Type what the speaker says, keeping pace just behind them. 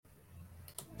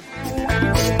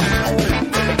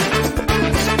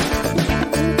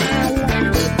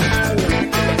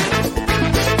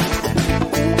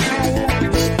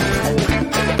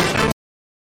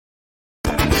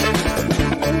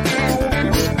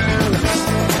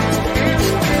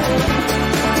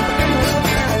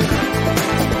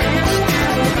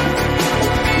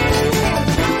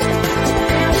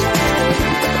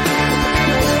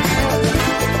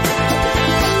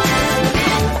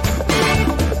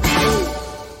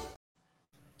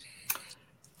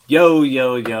Yo,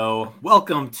 yo, yo.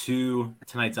 Welcome to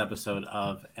tonight's episode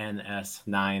of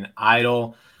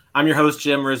NS9IDOL. I'm your host,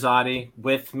 Jim Rosati.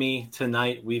 With me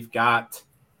tonight, we've got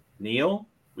Neil.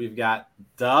 We've got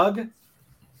Doug.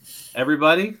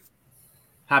 Everybody,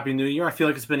 Happy New Year. I feel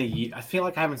like it's been a year. I feel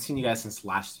like I haven't seen you guys since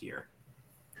last year.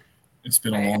 It's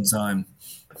been a long time.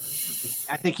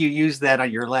 I think you used that on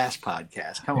your last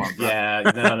podcast. Come on, bro.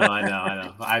 Yeah, no, I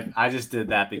know. I just did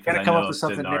that because I know if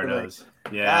DiNardo's.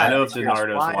 Yeah, I know if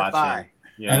DiNardo's watching.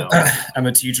 You know. I'm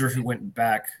a teacher who went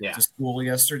back Yeah. to school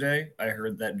yesterday. I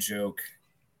heard that joke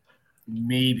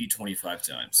maybe 25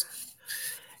 times.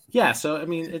 Yeah, so I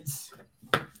mean,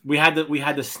 we had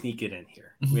to sneak it in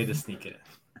here. We had to sneak it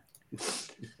in.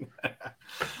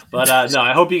 But no,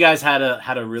 I hope you guys had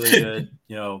a really good,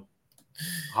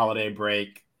 holiday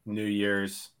break, New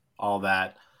Year's, all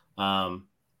that.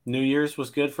 New Year's was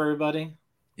good for everybody.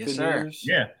 Yes, good sir. New Year's?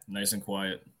 Yeah, nice and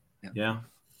quiet. Yeah.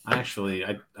 I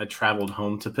traveled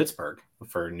home to Pittsburgh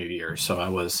for New Year's, so I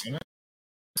was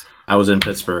in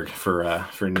Pittsburgh for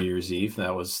New Year's Eve.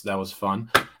 That was fun.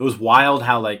 It was wild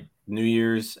how like New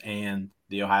Year's and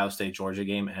the Ohio State Georgia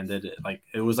game ended.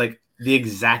 It was like the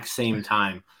exact same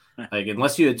time. Like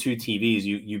unless you had two TVs,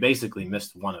 you basically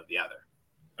missed one of the other.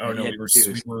 Oh no, we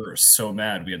were so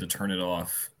mad we had to turn it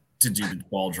off to do the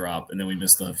ball drop, and then we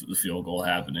missed the field goal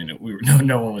happening.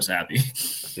 No one was happy.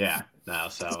 Yeah, no.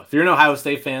 So if you're an Ohio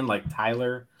State fan, like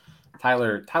Tyler's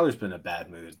been in a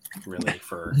bad mood really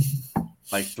for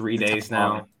like 3 days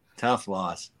now. Tough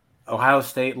loss. Ohio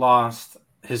State lost.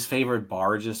 His favorite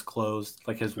bar just closed.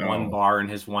 Like his one bar in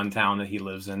his one town that he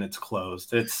lives in, it's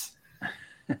closed. It's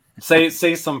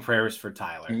say some prayers for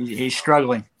Tyler. He's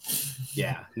struggling.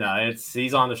 Yeah, no,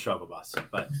 he's on the struggle bus.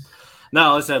 But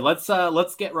no,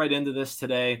 let's get right into this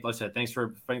today. Like I said, thanks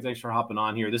for hopping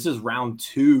on here. This is round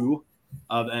 2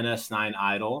 of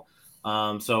NS9IDOL.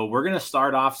 So we're gonna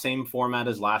start off same format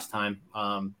as last time.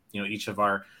 Each of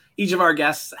our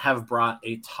guests have brought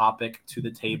a topic to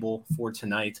the table for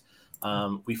tonight.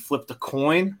 We flipped a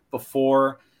coin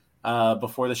before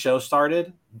the show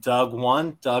started. Doug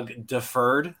won. Doug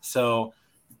deferred. So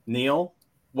Neil,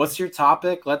 what's your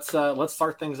topic? Let's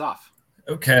start things off.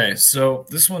 Okay, so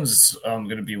this one's going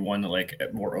to be one like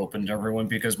more open to everyone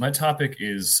because my topic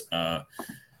is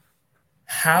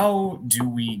how do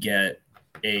we get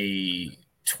a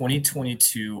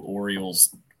 2022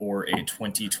 Orioles or a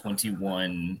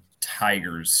 2021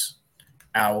 Tigers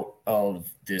out of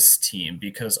this team?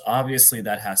 Because obviously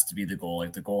that has to be the goal.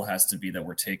 Like the goal has to be that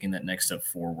we're taking that next step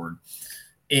forward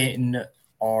in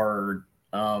our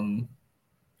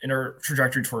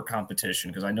trajectory toward competition,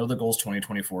 because I know the goal is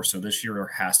 2024, so this year there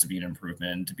has to be an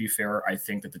improvement. And to be fair, I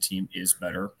think that the team is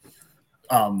better.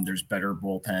 There's better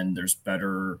bullpen, there's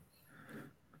better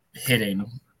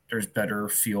hitting, there's better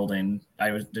fielding.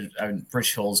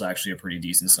 Rich Hill is actually a pretty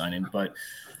decent signing, but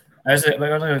I'm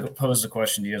going to pose the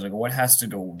question to you guys, like, what has to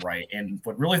go right? And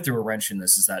what really threw a wrench in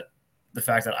this is that the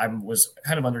fact that I was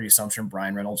kind of under the assumption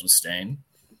Brian Reynolds was staying.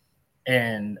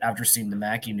 And after seeing the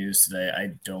Mackey news today,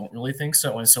 I don't really think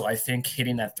so. And so I think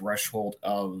hitting that threshold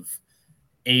of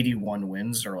 81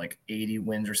 wins or like 80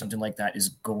 wins or something like that is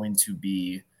going to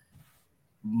be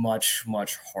much,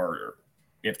 much harder,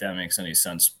 if that makes any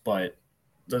sense. But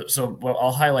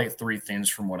I'll highlight 3 things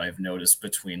from what I've noticed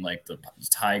between like the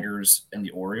Tigers and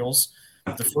the Orioles.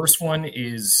 The first one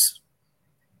is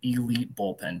elite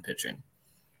bullpen pitching,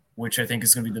 which I think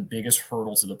is going to be the biggest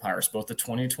hurdle to the Pirates. Both the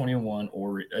 2021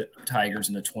 Tigers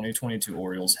and the 2022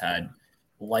 Orioles had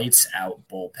lights out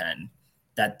bullpen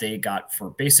that they got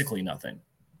for basically nothing.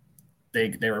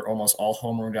 They were almost all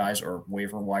home run guys or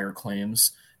waiver wire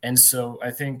claims. And so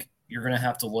I think you're going to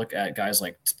have to look at guys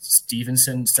like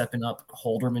Stevenson stepping up,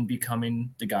 Holderman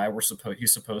becoming the guy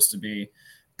he's supposed to be,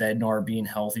 Bednar being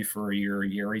healthy for a year,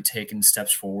 Yeri taking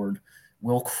steps forward,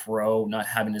 Will Crow not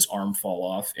having his arm fall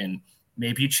off, and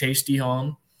maybe Chase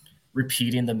DeHaan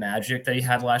repeating the magic that he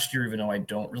had last year, even though I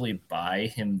don't really buy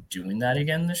him doing that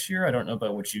again this year. I don't know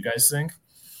about what you guys think.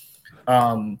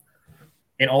 And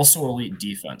also elite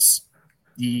defense.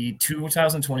 The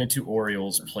 2022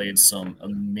 Orioles played some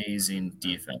amazing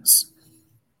defense.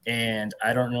 And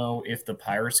I don't know if the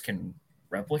Pirates can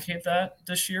replicate that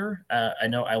this year. I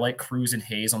know I like Cruz and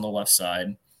Hayes on the left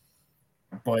side,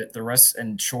 but the rest,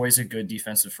 and Choi's a good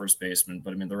defensive first baseman,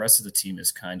 but I mean, the rest of the team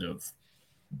is kind of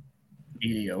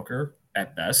mediocre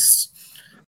at best.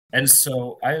 And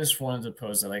so I just wanted to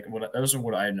pose that, like, those are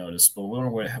what I noticed, but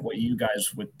what you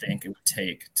guys would think it would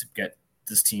take to get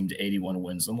this team to 81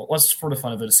 wins. And let's, for the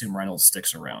fun of it, assume Reynolds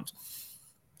sticks around.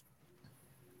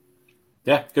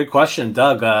 Yeah, good question,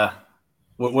 Doug.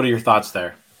 What are your thoughts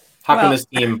there? How can this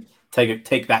team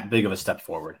take that big of a step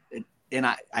forward? and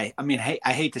I mean,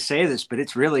 I hate to say this, but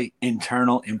it's really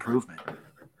internal improvement,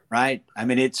 right? I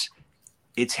mean, it's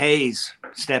Hayes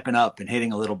stepping up and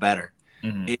hitting a little better.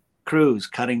 Mm-hmm. It's Cruz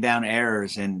cutting down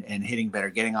errors and hitting better,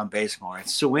 getting on base more.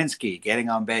 It's Sawinski getting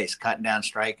on base, cutting down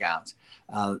strikeouts.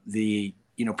 The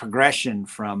progression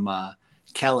from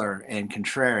Keller and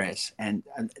Contreras, and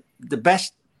the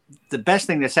best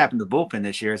thing that's happened to the bullpen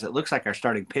this year is it looks like our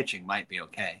starting pitching might be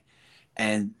okay,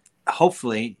 and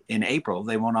hopefully in April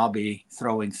they won't all be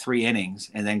throwing 3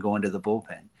 innings and then go into the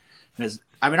bullpen. Because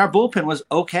I mean, our bullpen was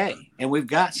okay, and we've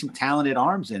got some talented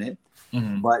arms in it,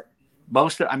 but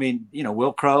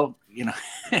Will Crow,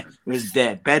 was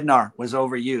dead. Bednar was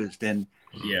overused, and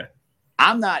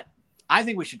I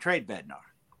think we should trade Bednar.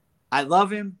 I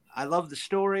love him. I love the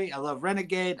story. I love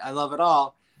Renegade. I love it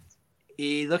all.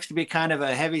 He looks to be kind of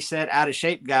a heavy-set,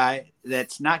 out-of-shape guy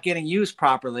that's not getting used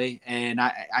properly, and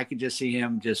I could just see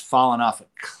him just falling off a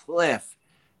cliff,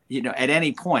 at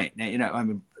any point. I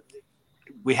mean,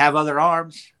 we have other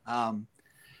arms,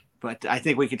 but I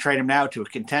think we could trade him now to a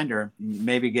contender,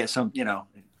 maybe get something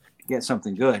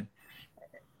good.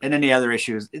 And then the other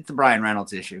issue is it's the Brian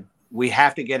Reynolds issue. We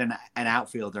have to get an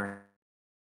outfielder,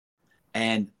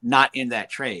 and not in that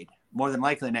trade. More than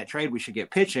likely in that trade, we should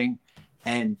get pitching.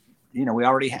 And, we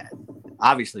already had,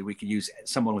 obviously we could use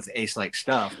someone with ace-like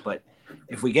stuff, but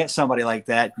if we get somebody like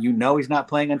that, he's not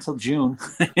playing until June,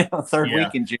 third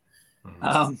week in June.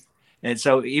 And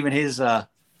so even his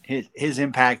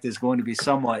impact is going to be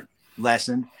somewhat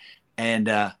lessened. And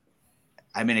I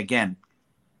mean, again,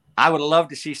 I would love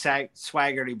to see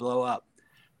Swaggerty blow up,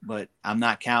 but I'm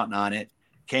not counting on it.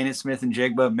 Kanan Smith and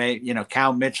Jigba,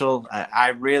 Cal Mitchell. I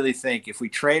really think if we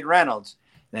trade Reynolds,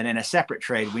 then in a separate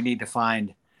trade, we need to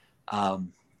find a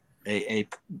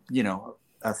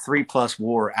 3+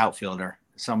 WAR outfielder,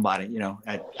 somebody.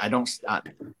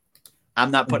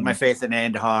 I'm not putting my faith in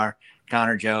Andahar,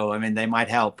 Connor Joe. I mean, they might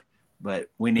help, but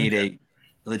we need a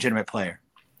legitimate player.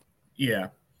 Yeah.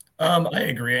 I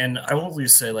agree. And I will at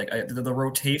least say, the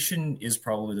rotation is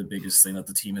probably the biggest thing that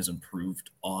the team has improved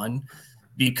on,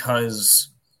 because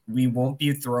we won't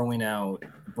be throwing out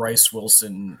Bryce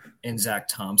Wilson and Zach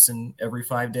Thompson every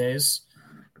 5 days.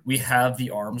 We have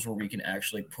the arms where we can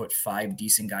actually put 5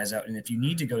 decent guys out. And if you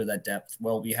need to go to that depth,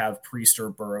 well, we have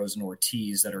Priester, Burrows, and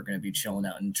Ortiz that are going to be chilling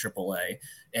out in AAA.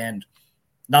 And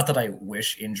not that I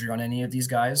wish injury on any of these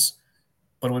guys,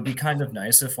 but it would be kind of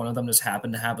nice if one of them just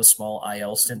happened to have a small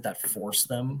IL stint that forced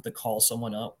them to call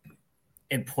someone up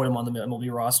and put them on the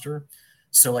MLB roster.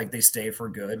 So they stay for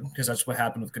good, because that's what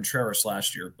happened with Contreras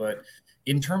last year. But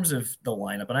in terms of the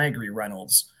lineup, and I agree,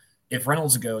 Reynolds, if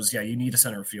Reynolds goes, you need a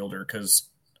center fielder, because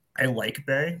I like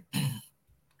Bay.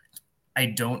 I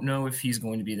don't know if he's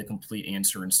going to be the complete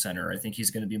answer in center. I think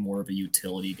he's going to be more of a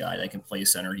utility guy that can play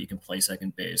center. He can play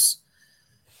second base.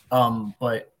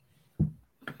 But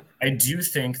I do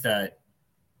think that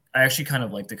I actually kind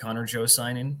of like the Connor Joe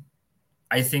signing.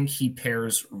 I think he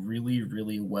pairs really,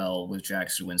 really well with Jack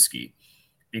Sawinski,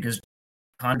 because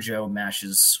Connor Joe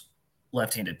mashes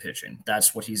left-handed pitching.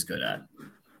 That's what he's good at.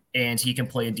 And he can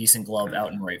play a decent glove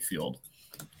out in right field.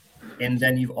 And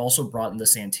then you've also brought in the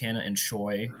Santana and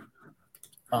Choi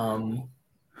platoon.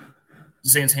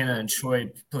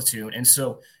 And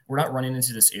so we're not running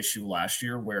into this issue last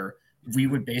year where we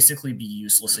would basically be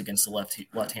useless against the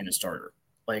left-handed starter.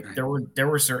 There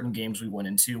were certain games we went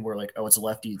into where it's a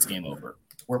lefty, it's game over.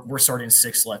 We're starting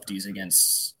 6 lefties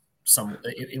against some.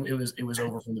 It was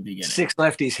over from the beginning. 6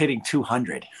 lefties hitting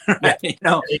 200. Right?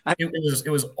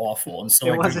 It was awful. And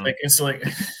so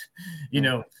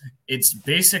it's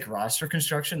basic roster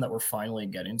construction that we're finally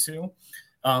getting to.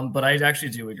 But I actually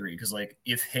do agree, because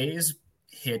if Hayes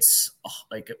hits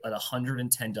at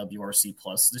 110 WRC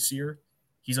plus this year,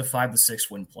 he's a 5 to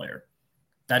 6 win player.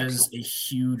 That is a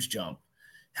huge jump.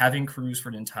 Having Cruz for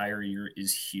an entire year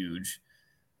is huge.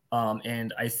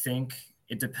 And I think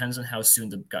it depends on how soon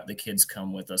the kids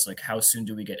come with us. How soon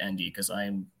do we get Endy? Because I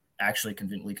am actually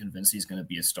convincingly convinced he's going to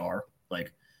be a star.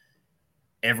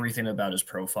 Everything about his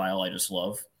profile, I just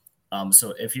love.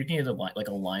 So if you can get a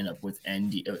lineup with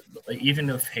Endy, even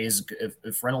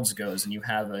if Reynolds goes and you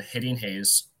have a hitting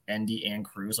Hayes, Endy, and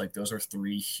Cruz, those are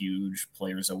 3 huge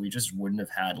players that we just wouldn't have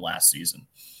had last season.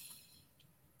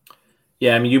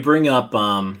 Yeah, I mean, you bring up,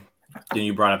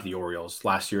 you brought up the Orioles,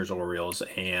 last year's Orioles,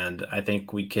 and I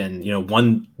think we can,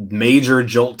 one major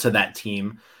jolt to that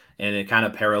team, and it kind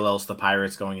of parallels the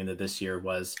Pirates going into this year,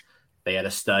 was they had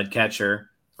a stud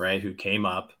catcher, right, who came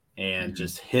up and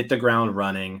just hit the ground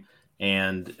running.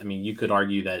 And I mean, you could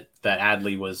argue that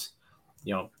Adley was,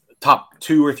 top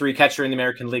 2 or 3 catcher in the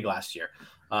American League last year.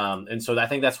 And so I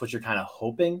think that's what you're kind of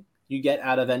hoping you get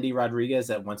out of Endy Rodriguez,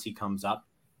 that once he comes up,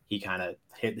 he kind of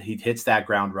hits that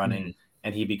ground running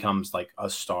and he becomes like a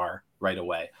star right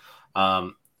away.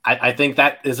 I think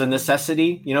that is a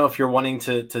necessity, if you're wanting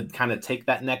to kind of take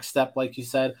that next step, like you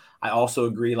said. I also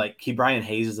agree, like Ke'Bryan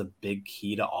Hayes is a big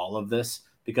key to all of this,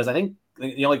 because I think,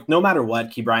 like no matter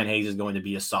what, Ke'Bryan Hayes is going to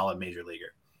be a solid major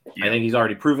leaguer. Yeah. I think he's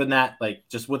already proven that, like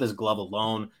just with his glove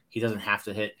alone, he doesn't have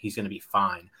to hit. He's going to be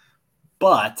fine.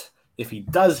 But if he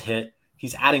does hit,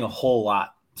 he's adding a whole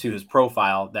lot to his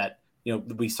profile that,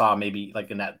 we saw maybe like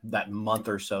in that month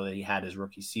or so that he had his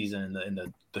rookie season in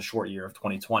the short year of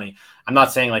 2020. I'm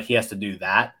not saying like he has to do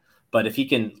that, but if he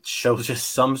can show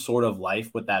just some sort of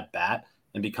life with that bat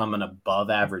and become an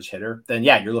above average hitter, then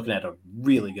yeah, you're looking at a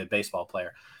really good baseball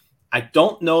player. I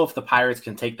don't know if the Pirates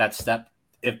can take that step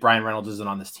if Brian Reynolds isn't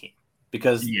on this team,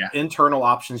 because internal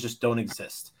options just don't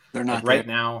exist. They're not like right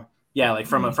now. Yeah. Like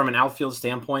from an outfield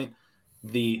standpoint,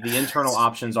 the internal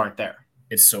options aren't there.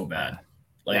 It's so bad.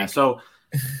 So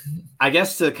I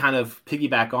guess to kind of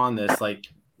piggyback on this, like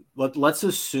let's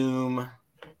assume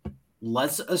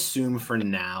for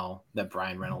now that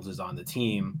Brian Reynolds is on the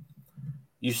team.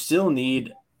 You still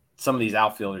need some of these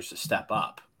outfielders to step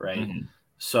up, right? Mm-hmm.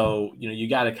 So, you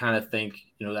got to kind of think,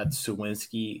 that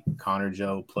Suwinski, Connor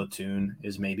Joe platoon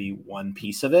is maybe one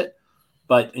piece of it.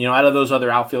 But, out of those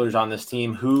other outfielders on this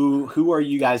team, who are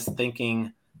you guys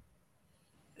thinking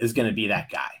is going to be that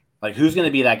guy? Like, who's going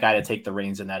to be that guy to take the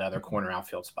reins in that other corner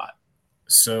outfield spot?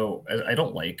 So I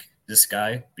don't like this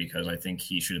guy because I think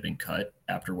he should have been cut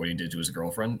after what he did to his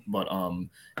girlfriend. But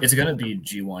it's going to be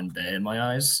Ji-Won Bae in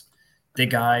my eyes. The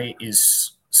guy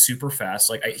is super fast.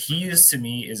 Like he is, to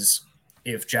me, is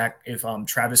if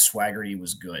Travis Swaggerty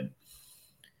was good.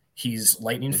 He's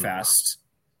lightning fast.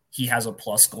 He has a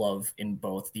plus glove in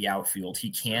both the outfield. He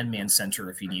can man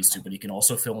center if he needs to, but he can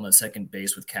also fill in at second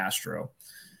base with Castro.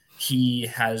 He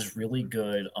has really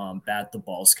good bat the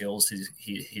ball skills.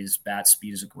 His bat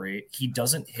speed is great. He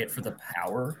doesn't hit for the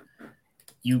power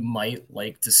you might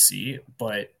like to see,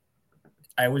 but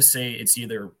I would say it's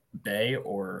either Bay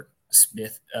or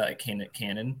Smith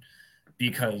Cannon,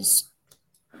 because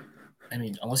I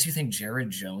mean, unless you think Jared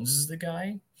Jones is the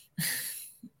guy, is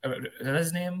that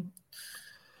his name?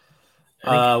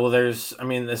 Well,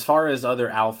 as far as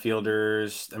other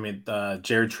outfielders,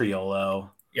 Jared Triolo.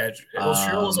 Yeah, well,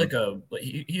 Triolo's like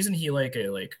isn't he like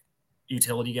a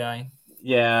utility guy?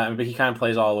 Yeah, but he kind of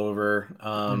plays all over.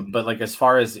 But like as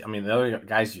far as the other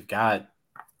guys you've got,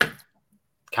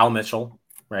 Cal Mitchell,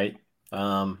 right?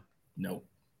 Nope.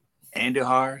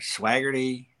 Andujar,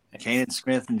 Swaggerty, Kanan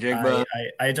Smith, and Jigba.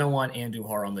 I don't want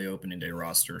Andujar on the opening day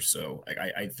roster, so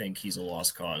I think he's a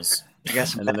lost cause. I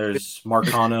guess. And then there's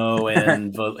Marcano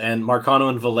and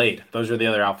Valade. Those are the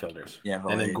other outfielders. Yeah,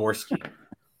 Valade. And then Gorski.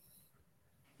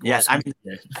 Yeah,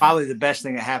 probably the best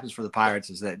thing that happens for the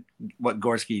Pirates is that what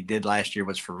Gorski did last year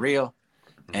was for real,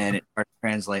 and it started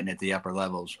translating at the upper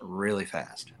levels really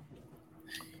fast.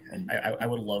 And I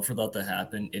would love for that to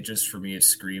happen. It just, for me, it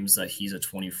screams that he's a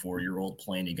 24-year-old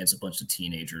playing against a bunch of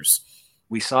teenagers.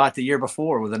 We saw it the year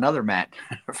before with another Matt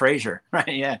Frazier, right?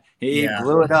 Yeah, he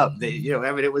blew it up.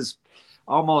 It was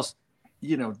almost,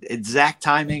 exact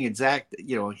timing,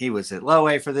 he was at low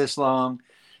A for this long.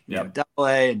 Double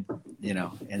A, and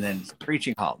and then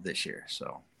preaching halt this year.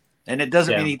 So, and it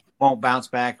doesn't mean he won't bounce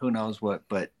back. Who knows what?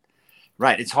 But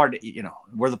right, it's hard to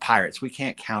we're the Pirates. We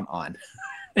can't count on.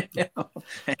 Can't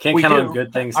count on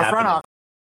good things. Our front office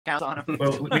counts on them.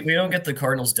 Well, we don't get the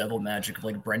Cardinals' devil magic of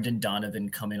like Brendan Donovan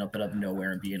coming up out of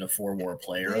nowhere and being a 4-WAR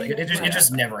player. Like, it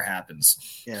just never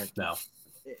happens. Yeah, no,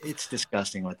 it's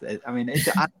disgusting with it. I don't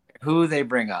care who they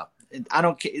bring up. I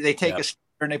don't care. They take a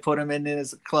and they put him in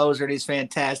as a closer, and he's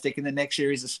fantastic. And the next year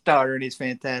he's a starter, and he's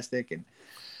fantastic. And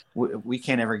we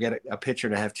can't ever get a pitcher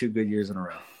to have 2 good years in a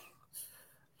row.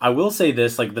 I will say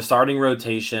this: like the starting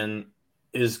rotation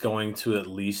is going to at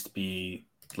least be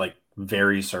like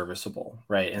very serviceable,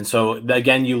 right? And so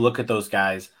again, you look at those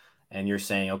guys, and you're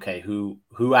saying, okay, who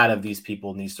out of these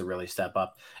people needs to really step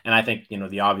up? And I think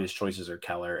the obvious choices are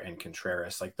Keller and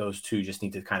Contreras. Like those two just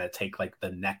need to kind of take like the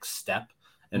next step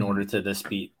in order to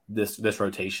this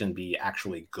rotation be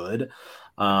actually good.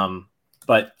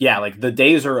 But yeah, like the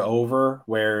days are over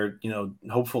where,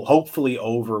 hopefully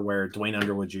over where Dwayne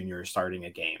Underwood Jr. is starting a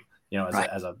game,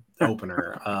 as a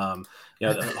opener.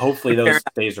 Hopefully those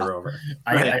days are over.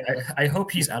 I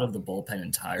hope he's out of the bullpen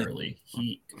entirely.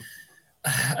 He's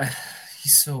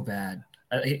so bad.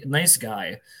 Nice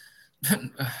guy.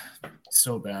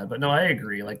 So bad. But no, I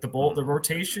agree. Like the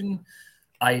rotation,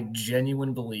 I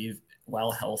genuinely believe,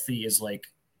 while healthy, is like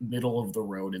middle of the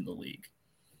road in the league.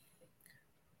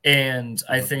 And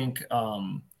I think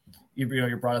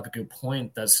you brought up a good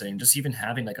point that's saying just even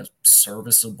having like a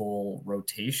serviceable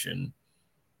rotation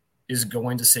is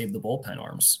going to save the bullpen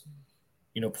arms.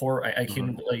 I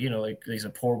can, like he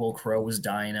said, poor Will Crow was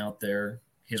dying out there.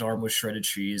 His arm was shredded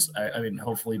cheese. I mean,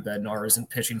 hopefully Bednar isn't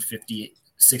pitching 50,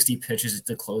 60 pitches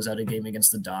to close out a game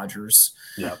against the Dodgers.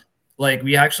 Yeah. Like,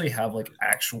 we actually have like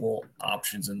actual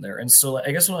options in there. And so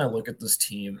I guess when I look at this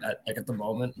team at the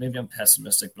moment, maybe I'm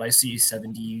pessimistic, but I see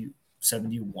 70,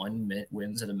 71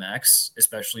 wins at a max,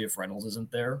 especially if Reynolds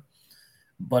isn't there.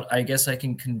 But I guess I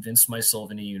can convince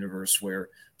myself in a universe where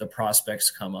the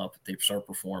prospects come up, they start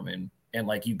performing, and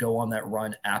like you go on that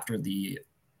run after the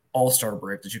All-Star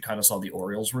break that you kind of saw the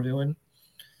Orioles were doing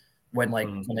when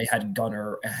they had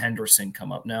Gunnar and Henderson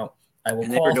come up. Now, I will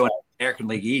and they were doing American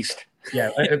League East. Yeah,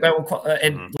 I will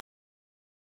and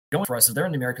going for us, if they're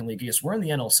in the American League East, we're in the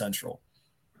NL Central.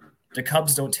 The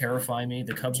Cubs don't terrify me.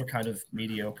 The Cubs are kind of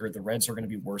mediocre. The Reds are going to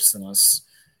be worse than us.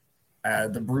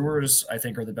 The Brewers, I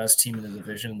think, are the best team in the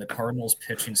division. The Cardinals'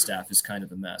 pitching staff is kind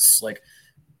of a mess. Like,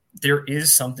 there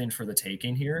is something for the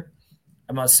taking here.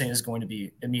 I'm not saying it's going to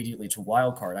be immediately to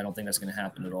wild card. I don't think that's going to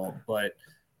happen at all. But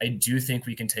I do think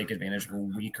we can take advantage of a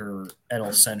weaker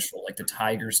NL Central like the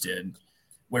Tigers did,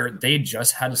 where they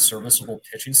just had a serviceable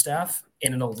pitching staff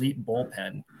and an elite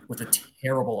bullpen with a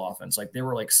terrible offense. Like, they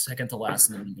were like second to last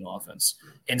in the league in offense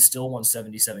and still won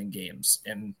 77 games.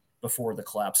 And before the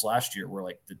collapse last year, we're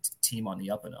like the team on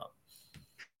the up and up.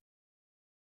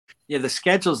 Yeah, the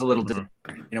schedule's a little different.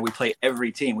 We play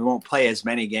every team. We won't play as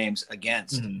many games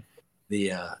against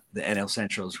the NL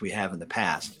Centrals we have in the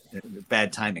past.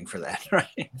 Bad timing for that,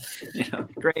 right?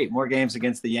 Great, more games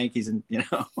against the Yankees, and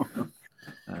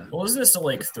well, isn't it still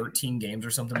like 13 games or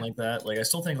something like that? Like, I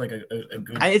still think like a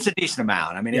good. It's a decent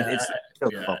amount. I mean, it's still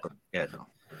schedule.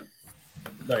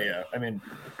 But yeah, I mean,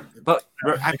 but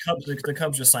the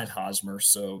Cubs just signed Hosmer,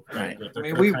 so right.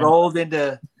 We rolled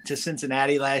into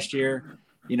Cincinnati last year.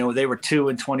 They were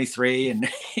 2-23, and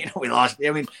we lost.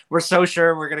 I mean, we're so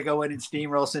sure we're going to go in and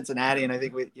steamroll Cincinnati, and I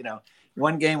think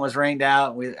one game was rained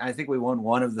out. I think we won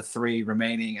one of the 3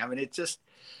 remaining. I mean, it's just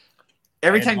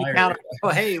every time you count,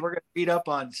 hey, we're going to beat up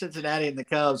on Cincinnati and the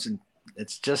Cubs, and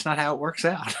it's just not how it works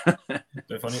out.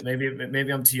 Funny,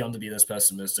 maybe I'm too young to be this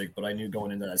pessimistic, but I knew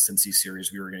going into that Cincy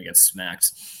series we were going to get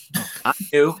smacked. I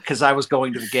knew because I was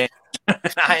going to the game. I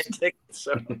had tickets.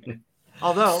 So.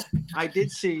 Although I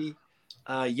did see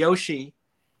Yoshi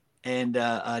and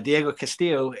Diego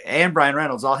Castillo and Brian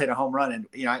Reynolds all hit a home run,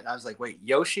 and I was like, wait,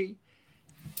 Yoshi,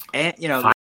 and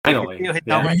finally,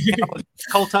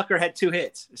 Cole Tucker had 2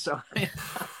 hits, so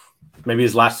maybe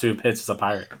his last 2 hits is a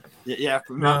Pirate. Yeah,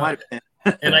 might have been.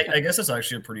 And I guess that's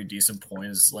actually a pretty decent point.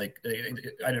 Is like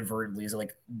inadvertently is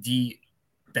like the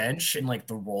bench and like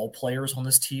the role players on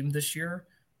this team this year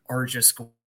are just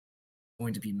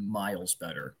going to be miles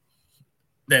better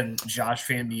than Josh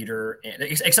Van Meter,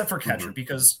 except for catcher,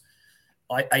 because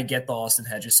I get the Austin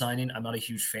Hedges signing. I'm not a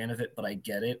huge fan of it, but I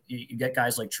get it. You get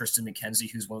guys like Tristan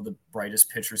McKenzie, who's one of the brightest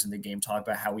pitchers in the game, talk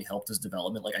about how he helped his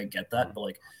development. Like, I get that, but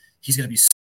like he's going to be so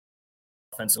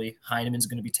offensively. Heineman's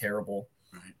going to be terrible.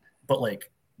 Right. But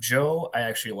like Joe, I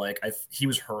actually like. He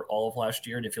was hurt all of last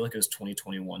year, and I feel like his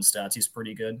 2021 stats, he's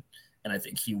pretty good. And I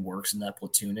think he works in that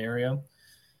platoon area.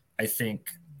 I think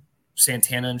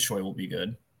Santana and Choi will be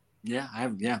good. Yeah,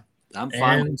 I'm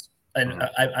fine. And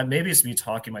I maybe it's me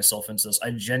talking myself into this.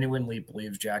 I genuinely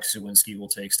believe Jack Suwinski will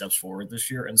take steps forward this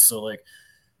year, and so like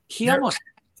he almost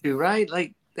had to, right?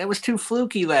 Like that was too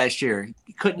fluky last year.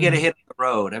 He couldn't get a hit on the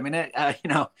road. I mean,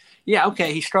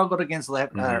 okay, he struggled against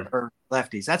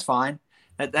lefties. That's fine.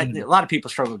 That a lot of people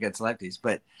struggle against lefties,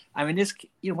 but I mean, this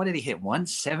what did he hit?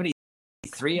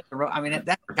 173 on the road. I mean,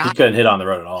 that guy he couldn't hit on the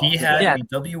road at all. He had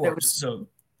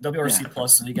WRC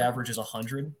plus league average is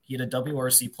 100. He had a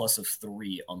WRC plus of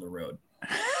 3 on the road.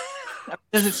 That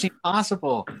doesn't seem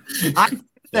possible. I did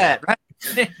that,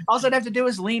 right? All I'd have to do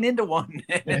is lean into one.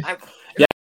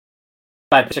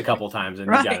 I pitched a couple times and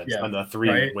you got it on the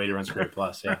 3 way to run square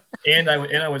plus. Yeah. And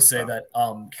I would say that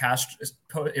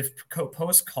if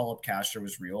post call up Castro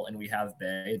was real and we have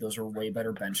Bay, those are way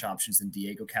better bench options than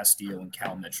Diego Castillo and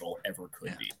Cal Mitchell ever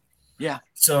could be. Yeah.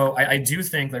 So I do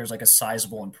think there's like a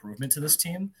sizable improvement to this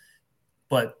team,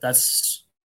 but that's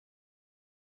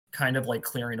kind of like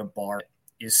clearing a bar that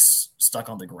is stuck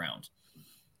on the ground.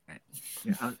 Right.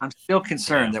 Yeah, I'm still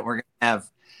concerned that we're going to have,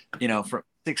 from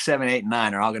 6, 7, 8, and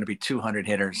 9 are all going to be 200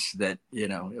 hitters that,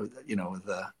 with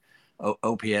the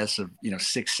OPS of,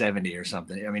 670 or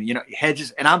something. I mean,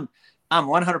 Hedges, and I'm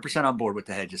 100% on board with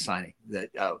the Hedges signing that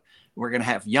we're going to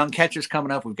have young catchers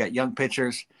coming up. We've got young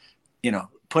pitchers,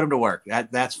 put them to work.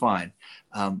 That's fine.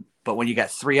 But when you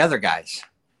got 3 other guys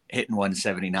hitting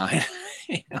 179.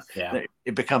 Yeah.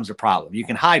 It becomes a problem. You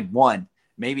can hide one,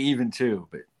 maybe even two,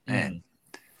 but man.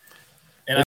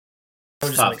 And I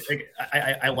was tough. just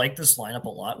I like this lineup a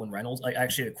lot when Reynolds,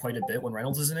 actually quite a bit when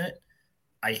Reynolds is in it.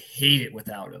 I hate it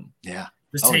without him. Yeah.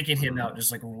 Just taking him out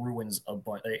just like ruins a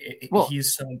bunch. He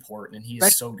is so important and he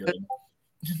is so good.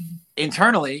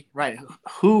 Internally, right?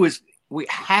 We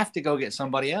have to go get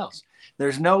somebody else.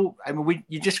 There's no, I mean,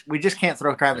 we just can't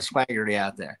throw Travis Swaggerty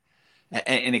out there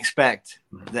and expect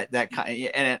that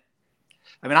kind.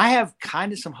 I mean, I have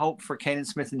kind of some hope for Kanan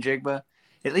Smith-Njigba.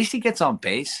 At least he gets on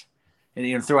base,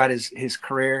 and throughout his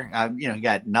career, he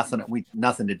got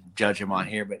nothing to judge him on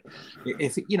here. But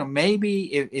if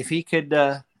maybe if he could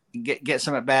get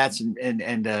some at bats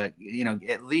and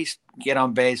at least get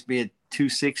on base, be a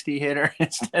 260 hitter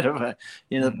instead of a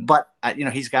but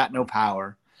he's got no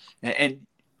power, and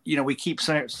we keep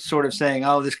sort of saying,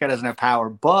 oh, this guy doesn't have power,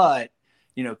 but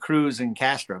Cruz and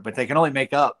Castro, but they can only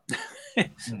make up.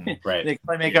 Right. They can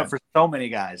only make up for so many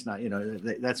guys. Not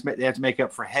they have to make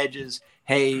up for Hedges,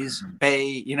 Hayes,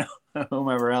 Bay,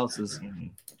 whomever else is.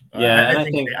 Yeah,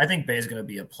 I think Bay's going to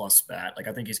be a plus bat. Like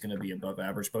I think he's going to be above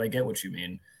average, but I get what you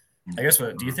mean. I guess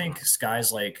do you think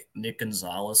guys like Nick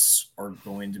Gonzalez are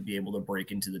going to be able to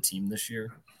break into the team this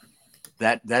year?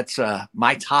 That's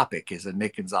my topic is a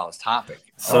Nick Gonzalez topic.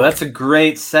 So that's a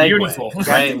great segue. Beautiful.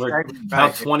 Right? We're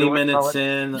about 20 minutes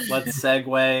in. Let's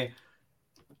segue.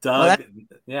 Doug,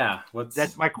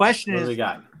 that's my question. What do we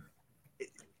got?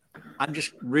 I'm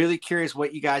just really curious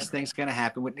what you guys think is going to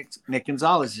happen with Nick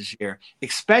Gonzalez this year,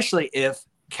 especially if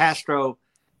Castro,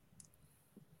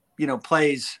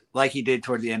 plays like he did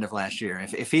toward the end of last year.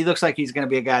 If he looks like he's going to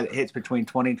be a guy that hits between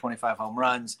 20 and 25 home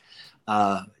runs,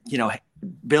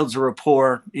 builds a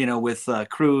rapport, with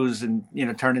Cruz and,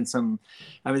 turning some,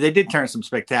 I mean, they did turn some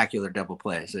spectacular double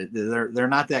plays. They're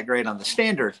not that great on the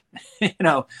standard,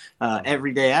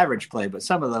 everyday average play, but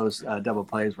some of those double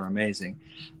plays were amazing.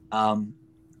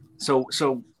 So,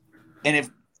 and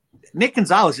if Nick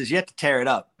Gonzalez is yet to tear it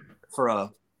up for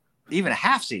even a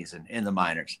half season in the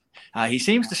minors, he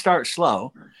seems to start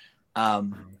slow.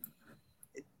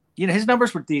 His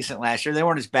numbers were decent last year. They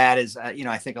weren't as bad as,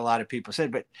 I think a lot of people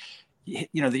said, but, the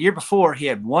year before he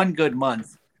had one good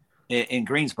month in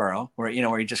Greensboro where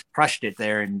he just crushed it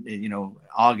there in,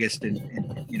 August and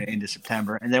into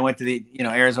September, and then went to the,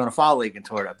 Arizona Fall League and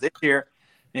tore it up. This year,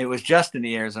 it was just in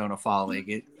the Arizona Fall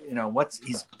League.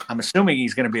 I'm assuming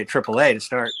he's going to be at AAA to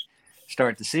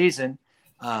start the season.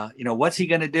 What's he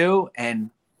going to do?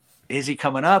 And is he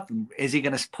coming up? Is he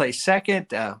going to play second?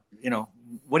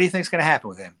 What do you think is going to happen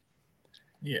with him?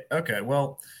 Yeah. Okay.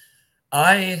 Well,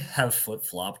 I have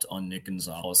flip-flopped on Nick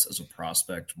Gonzalez as a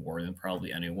prospect more than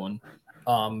probably anyone,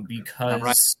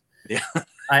 because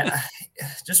I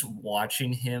just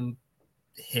watching him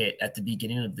hit at the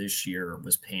beginning of this year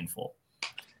was painful.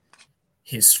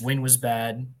 His swing was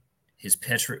bad. His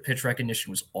pitch recognition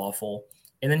was awful.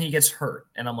 And then he gets hurt.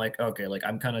 And I'm like, okay,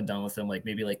 I'm kind of done with him.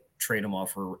 Maybe trade him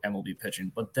off for MLB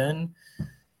pitching. But then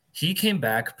he came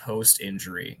back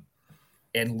post-injury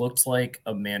and looked like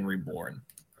a man reborn.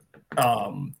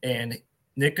 And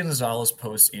Nick Gonzalez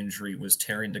post-injury was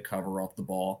tearing the cover off the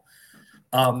ball.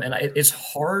 And it's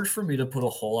hard for me to put a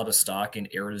whole lot of stock in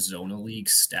Arizona League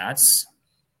stats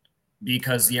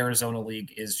because the Arizona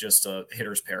League is just a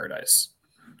hitter's paradise.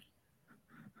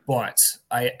 But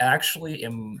I actually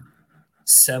am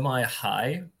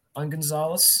semi-high on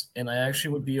Gonzalez, and I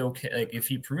actually would be okay. If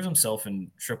he proves himself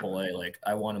in AAA,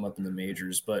 I want him up in the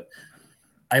majors. But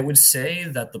I would say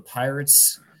that the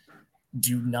Pirates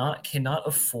cannot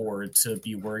afford to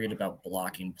be worried about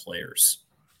blocking players.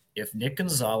 If Nick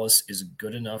Gonzalez is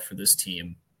good enough for this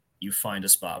team, you find a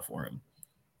spot for him.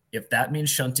 If that means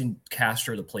shunting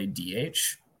Castro to play DH,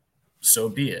 so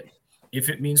be it. If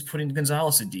it means putting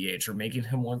Gonzalez at DH or making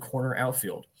him one corner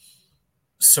outfield,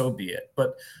 so be it.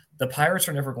 But the Pirates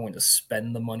are never going to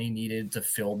spend the money needed to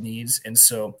fill needs. And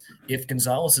so if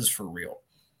Gonzalez is for real,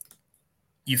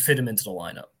 you fit him into the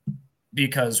lineup.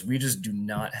 Because we just do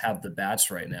not have the bats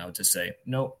right now to say,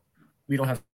 no, we don't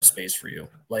have space for you.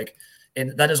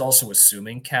 And that is also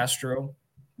assuming Castro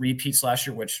repeats last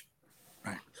year, which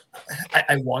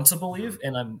I want to believe,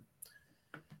 and I'm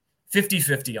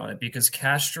 50-50 on it because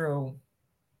Castro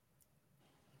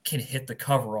can hit the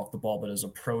cover off the ball, but his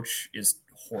approach is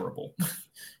horrible.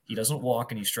 He doesn't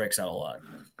walk and he strikes out a lot.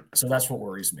 So that's what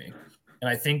worries me. And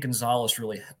I think Gonzalez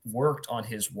really worked on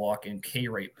his walk and K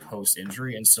rate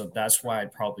post-injury. And so that's why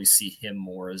I'd probably see him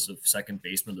more as a second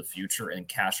baseman of the future and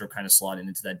Castro kind of slotting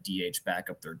into that DH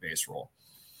backup third base role.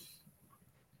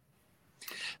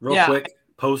 Real quick,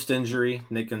 post-injury,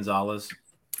 Nick Gonzalez,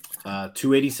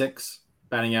 286,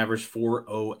 batting average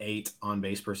 408 on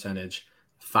base percentage,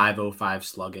 505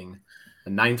 slugging, a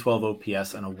 912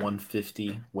 OPS, and a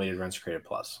 150 weighted runs created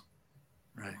plus.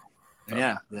 Right.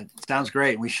 Yeah, that sounds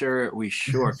great. We sure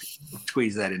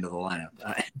squeeze that into the lineup.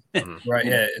 Right.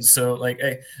 Yeah. So like,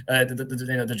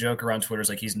 the joke around Twitter is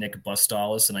like he's Nick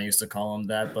Bustalis, and I used to call him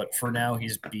that. But for now,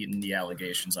 he's beaten the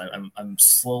allegations. I'm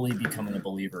slowly becoming a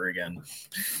believer again.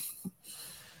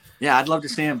 Yeah, I'd love to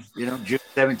see him. June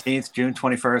 17th, June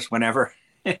 21st,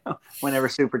 whenever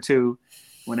Super 2,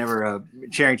 whenever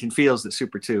Charrington feels that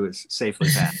Super 2 is safely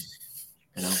passed.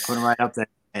 Put him right up there.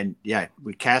 And yeah,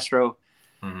 with Castro.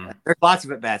 There's lots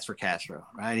of at bats for Castro,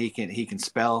 right? He can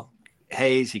spell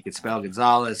Hayes, he could spell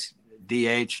Gonzalez,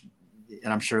 DH,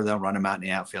 and I'm sure they'll run him out in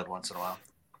the outfield once in a while.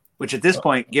 Which at this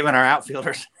point, given our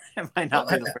outfielders, it might not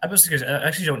be. I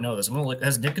actually don't know this. I'm gonna look.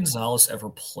 Has Nick Gonzalez ever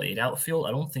played outfield?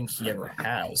 I don't think he ever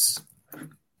has.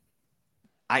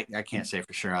 I can't say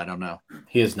for sure. I don't know.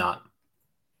 He is not.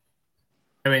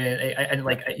 I mean, and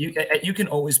like you can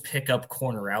always pick up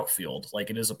corner outfield. Like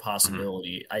it is a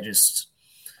possibility. I just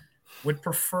would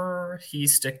prefer he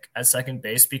stick at second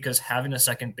base because having a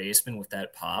second baseman with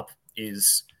that pop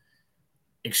is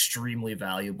extremely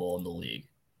valuable in the league.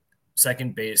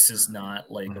 Second base is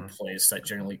not like a place that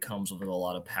generally comes with a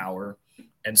lot of power.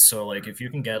 And so like if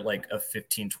you can get like a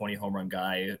 15-20 home run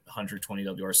guy, 120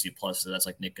 WRC plus, so that's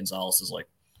like Nick Gonzalez is like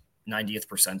 90th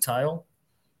percentile,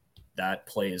 that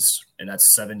plays, and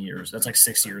that's 7 years. That's like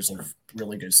 6 years of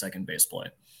really good second base play.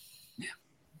 Yeah.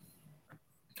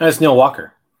 That's Neil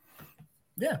Walker.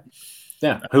 Yeah.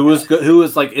 Who was good? Who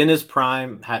was like in his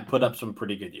prime, had put up some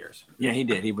pretty good years. Yeah, he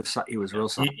did. He was real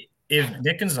solid. If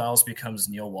Nick Gonzalez becomes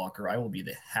Neil Walker, I will be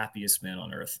the happiest man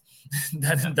on earth.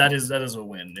 That is a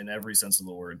win in every sense of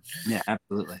the word. Yeah,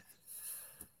 absolutely.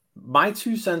 My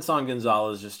 2 cents on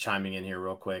Gonzalez, just chiming in here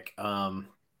real quick. I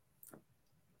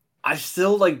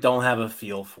still like don't have a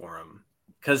feel for him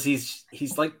because he's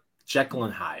like Jekyll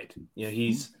and Hyde.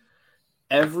 He's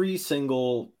every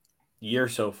single year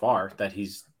so far that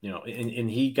he's and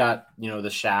he got the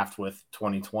shaft with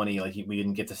 2020, like we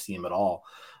didn't get to see him at all,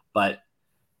 and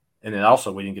then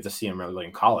also we didn't get to see him really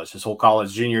in college. His whole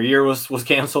college junior year was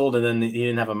canceled, and then he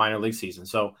didn't have a minor league season.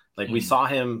 So like we saw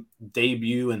him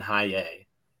debut in high A.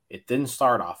 It didn't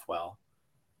start off well.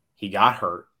 He got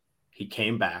hurt. He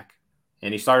came back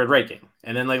and he started raking,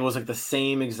 and then like it was like the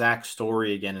same exact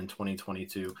story again in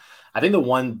 2022. I think the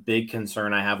one big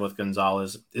concern I have with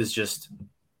Gonzalez is just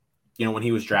when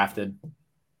he was drafted,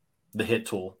 the hit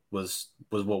tool was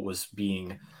what was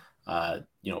being,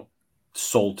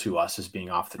 sold to us as being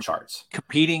off the charts.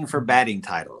 Competing for batting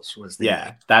titles was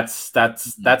the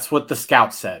that's what the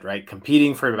scouts said, right?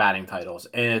 Competing for batting titles,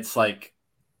 and it's like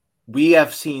we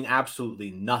have seen absolutely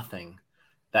nothing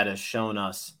that has shown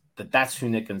us that that's who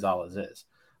Nick Gonzalez is.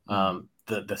 The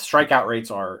strikeout rates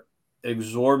are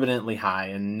exorbitantly high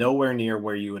and nowhere near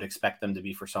where you would expect them to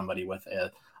be for somebody with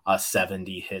a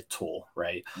 70 hit tool,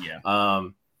 right? Yeah.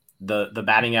 The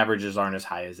batting averages aren't as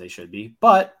high as they should be,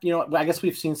 but I guess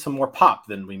we've seen some more pop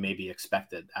than we maybe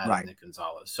expected out of Nick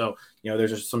Gonzalez. So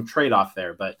there's just some trade off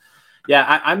there, but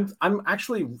yeah, I'm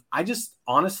actually just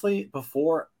honestly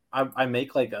before I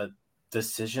make like a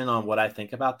decision on what I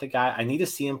think about the guy, I need to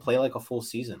see him play like a full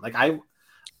season. Like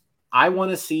I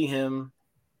want to see him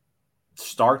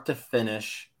start to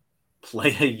finish,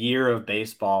 play a year of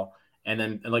baseball, and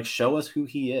then like show us who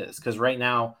he is. Because right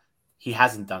now he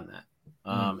hasn't done that.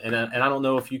 And I don't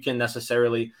know if you can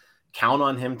necessarily count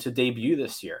on him to debut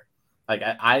this year. Like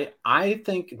I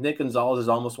think Nick Gonzalez is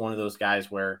almost one of those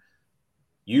guys where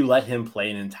you let him play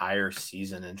an entire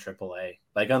season in AAA.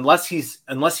 Like unless he's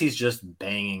just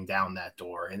banging down that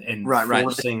door and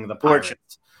forcing the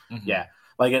Pirates. Mm-hmm. Yeah.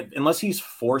 Like unless he's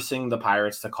forcing the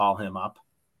Pirates to call him up,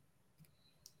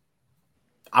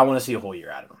 I want to see a whole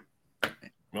year out of him.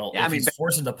 Well, if he's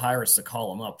forcing the Pirates to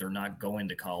call him up, they're not going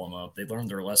to call him up. They learned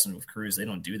their lesson with Cruz. They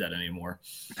don't do that anymore.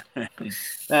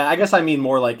 I guess I mean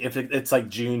more like if it's like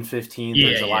June 15th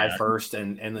or July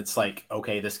 1st and it's like,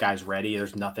 okay, this guy's ready.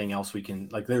 There's nothing else we can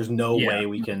 – like there's no way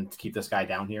we can keep this guy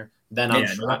down here. Then I'm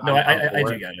sure. I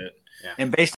do get it. Yeah.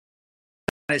 And based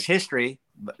on his history,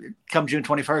 come June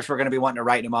 21st, we're going to be wanting to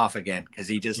write him off again because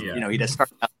he just he just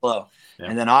started out slow. Yeah.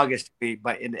 And then August –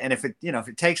 and if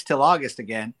it takes till August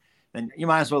again – then you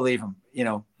might as well leave him,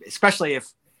 especially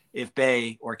if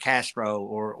Bay or Castro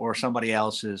or somebody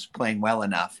else is playing well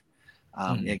enough.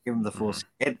 Give him the full.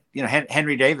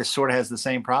 Henry Davis sort of has the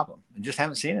same problem. I just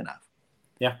haven't seen enough.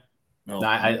 Yeah, well,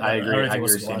 I agree. I agree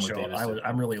with Davis.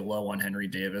 I'm really low on Henry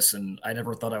Davis, and I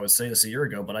never thought I would say this a year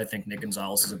ago, but I think Nick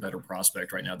Gonzalez is a better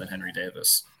prospect right now than Henry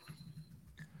Davis.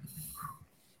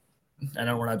 I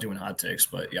know we're not doing hot takes,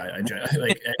 but yeah, I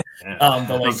like. Yeah. But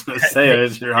like, I was gonna say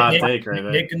it's your hot take right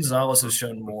there. Nick Gonzalez has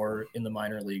shown more in the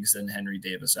minor leagues than Henry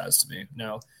Davis has to me.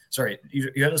 No, sorry,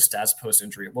 you had a stats post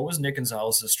injury. What was Nick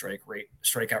Gonzalez's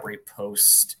strikeout rate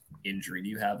post injury? Do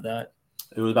you have that?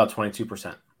 It was about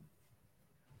 22%.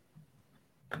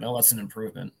 No, that's an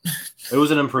improvement. It was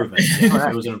an improvement. Yeah,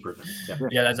 it was an improvement.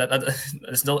 Yeah,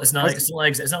 it's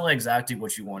not like exactly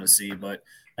what you want to see, but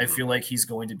I feel like he's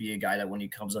going to be a guy that when he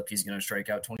comes up, he's going to strike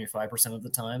out 25% of the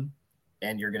time,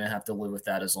 and you're going to have to live with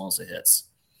that as long as it hits.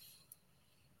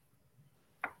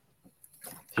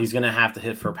 He's going to have to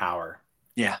hit for power.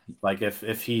 Yeah. Like if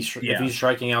he's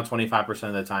striking out 25%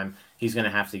 of the time, he's going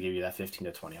to have to give you that 15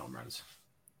 to 20 home runs.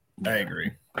 I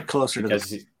agree. Closer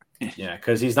to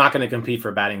because he's not going to compete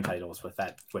for batting titles with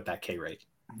that K rate.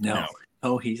 No.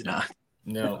 Oh, he's not.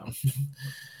 No.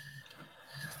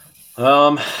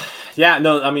 Yeah,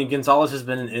 no, I mean, Gonzalez has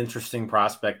been an interesting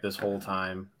prospect this whole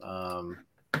time.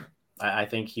 I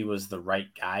think he was the right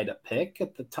guy to pick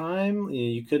at the time.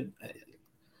 You could,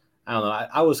 I don't know.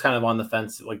 I was kind of on the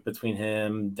fence, like between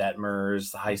him,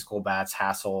 Detmers, the high school bats,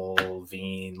 Hassel,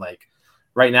 Veen. Like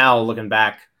right now, looking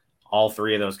back, all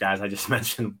three of those guys I just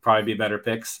mentioned would probably be better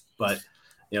picks, but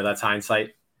that's hindsight.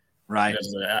 Right.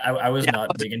 I was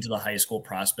not big into the high school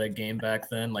prospect game back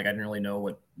then. Like I didn't really know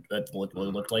what that looked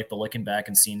like, but looking back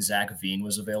and seeing Zach Veen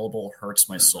was available hurts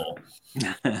my soul.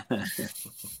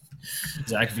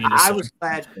 Zach Veen. I was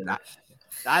glad.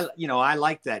 I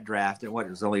liked that draft. It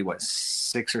was only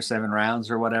 6 or 7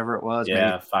 rounds or whatever it was.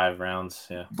 Yeah, maybe. 5 rounds.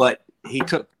 Yeah. But he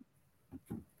took.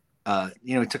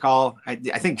 He took all. I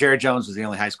think Jared Jones was the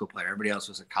only high school player. Everybody else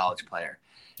was a college player.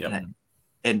 Yep.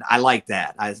 And I like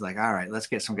that. I was like, all right, let's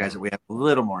get some guys that we have a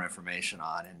little more information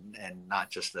on, and not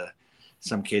just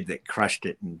some kid that crushed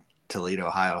it in Toledo,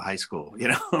 Ohio high school.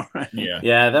 Right?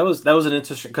 Yeah. That was an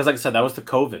interesting, because like I said, that was the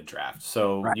COVID draft,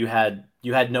 so right. you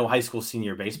had no high school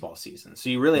senior baseball season,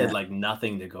 so you really had like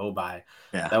nothing to go by.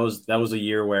 Yeah, that was a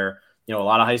year where a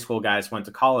lot of high school guys went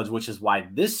to college, which is why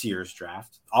this year's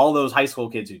draft, all those high school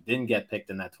kids who didn't get picked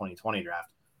in that 2020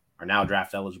 draft are now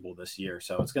draft eligible this year.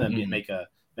 So it's going to make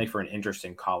for an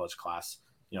interesting college class,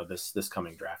 this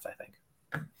coming draft, I think.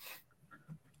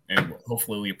 And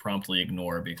hopefully we promptly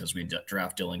ignore because we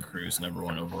draft Dylan Cruz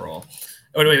 #1 overall.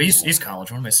 Oh, wait, he's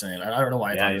college. What am I saying? I don't know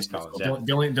why. He's college. Yeah.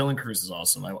 Dylan Cruz is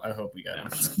awesome. I hope we got him.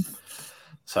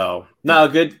 So no,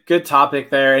 good topic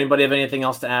there. Anybody have anything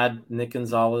else to add? Nick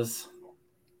Gonzalez.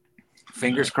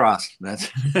 Fingers crossed.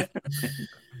 That's.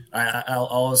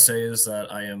 All I'll say is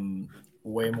that I am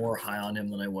way more high on him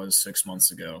than I was 6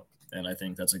 months ago, and I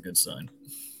think that's a good sign.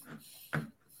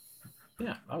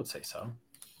 Yeah, I would say so.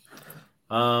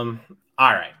 All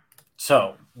right,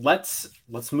 so let's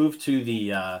move to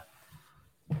the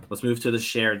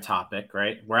shared topic.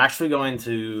 Right, we're actually going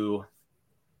to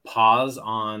pause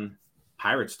on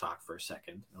Pirates talk for a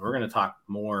second, and we're going to talk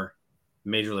more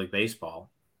Major League Baseball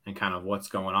and kind of what's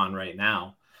going on right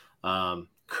now.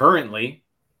 Currently,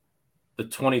 the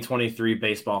 2023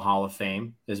 Baseball Hall of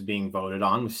Fame is being voted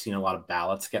on. We've seen a lot of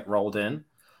ballots get rolled in.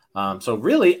 So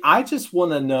really, I just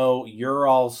want to know your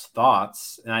all's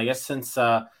thoughts. And I guess since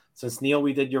Neil,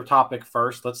 we did your topic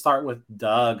first, let's start with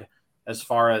Doug as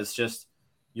far as just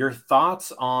your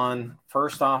thoughts on,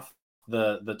 first off,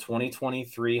 the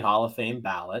 2023 Hall of Fame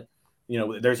ballot.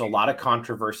 There's a lot of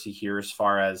controversy here as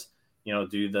far as,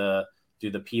 do the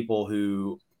people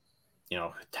who,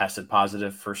 tested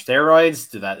positive for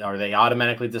steroids, are they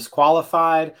automatically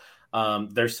disqualified?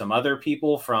 There's some other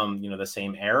people from, the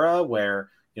same era where,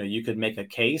 you could make a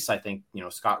case. I think,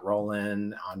 Scott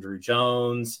Rowland, Andrew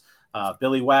Jones,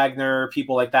 Billy Wagner,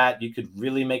 people like that, you could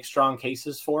really make strong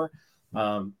cases for.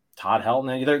 Todd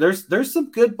Helton. There's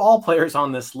some good ball players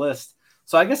on this list.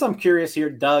 So I guess I'm curious here,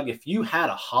 Doug, if you had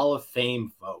a Hall of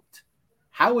Fame vote,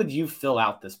 how would you fill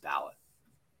out this ballot?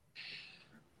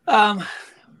 I'm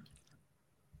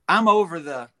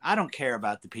over I don't care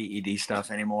about the PED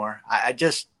stuff anymore. I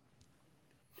just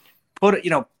put it,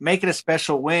 make it a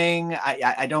special wing.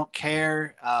 I don't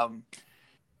care.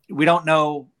 We don't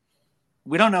know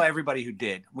everybody who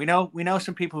did. We know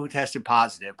some people who tested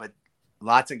positive, but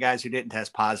lots of guys who didn't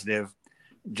test positive,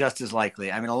 just as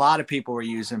likely. I mean, a lot of people were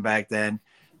using back then.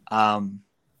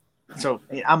 So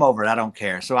I'm over it. I don't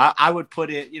care. So I would put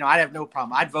it, I'd have no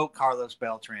problem. I'd vote Carlos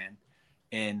Beltran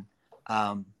in.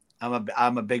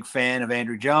 I'm a big fan of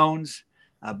Andrew Jones,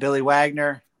 Billy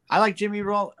Wagner. I like Jimmy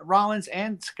Rollins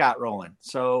and Scott Rowland.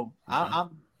 So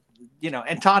I'm,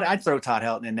 and Todd, I'd throw Todd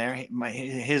Helton in there.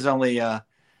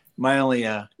 My only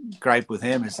gripe with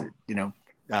him is,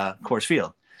 Coors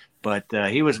Field, but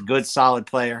he was a good, solid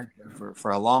player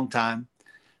for a long time.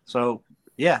 So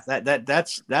Yeah,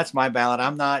 that's my ballot.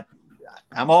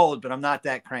 I'm old, but I'm not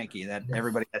that cranky that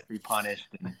everybody has to be punished.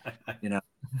 And,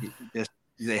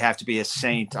 they have to be a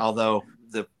saint, although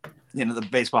the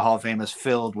Baseball Hall of Fame is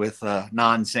filled with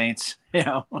non-saints,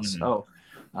 Mm-hmm. So,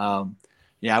 I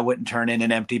wouldn't turn in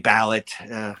an empty ballot.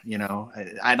 I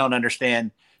don't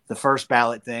understand the first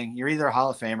ballot thing. You're either a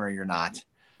Hall of Famer or you're not.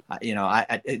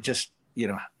 It just,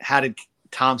 how did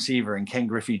Tom Seaver and Ken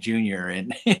Griffey Jr.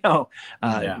 and,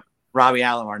 Robbie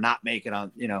Alomar not make it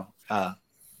on,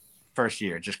 first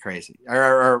year? Just crazy.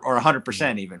 Or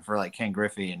 100% even for like Ken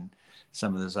Griffey and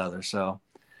some of those others. So,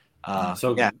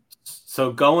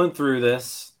 So going through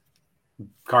this,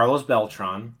 Carlos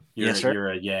Beltran, you're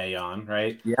a yay on,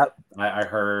 right? Yep. I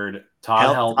heard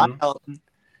Todd Helton,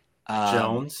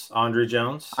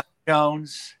 Andruw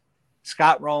Jones,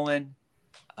 Scott Rowland,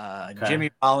 Jimmy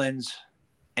Rollins,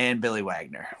 and Billy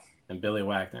Wagner.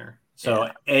 So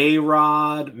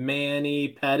A-Rod, Manny,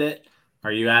 Pettit,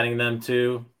 are you adding them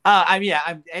too? I'm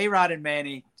A-Rod and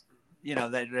Manny.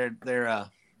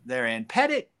 They're in.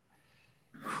 Pettit,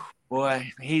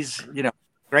 boy, he's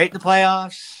great in the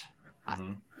playoffs.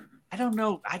 Mm-hmm. I don't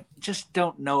know. I just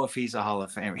don't know if he's a Hall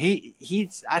of Famer.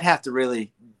 He's. I'd have to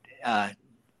really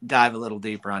dive a little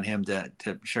deeper on him to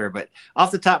sure. But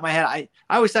off the top of my head, I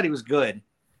always thought he was good.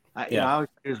 I always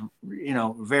thought he was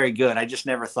very good. I just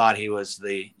never thought he was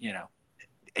the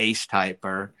ace type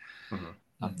or.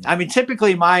 Mm-hmm. I mean,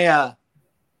 typically my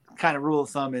kind of rule of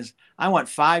thumb is I want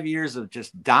 5 years of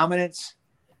just dominance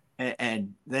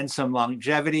and then some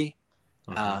longevity.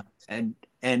 Mm-hmm.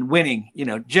 And winning,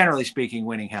 generally speaking,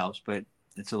 winning helps, but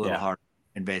it's a little harder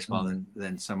in baseball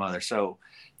than some others. So,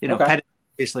 Pettit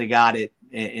obviously got it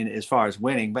in as far as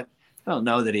winning, but I don't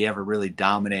know that he ever really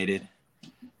dominated.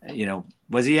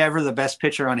 Was he ever the best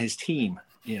pitcher on his team?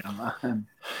 Yeah, I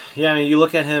mean, you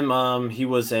look at him. He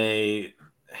was he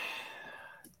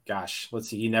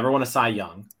never won a Cy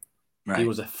Young. Right. He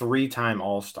was a 3-time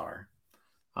All-Star.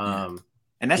 And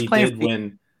that's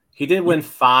He did win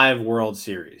 5 World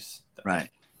Series.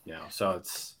 Right. So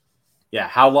it's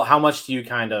how much do you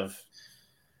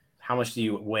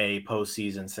weigh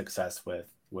postseason success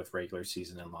with regular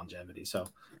season and longevity? So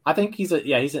I think he's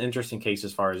an interesting case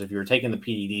as far as if you were taking the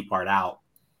PED part out,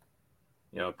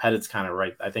 Pettit's kind of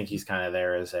right. I think he's kind of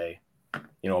there as a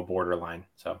borderline.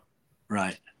 So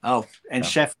right. Oh, and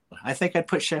Sheffield. I think I'd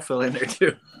put Sheffield in there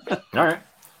too. All right.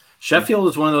 Sheffield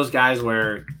is one of those guys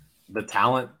where the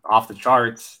talent off the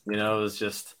charts,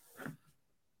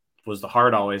 was the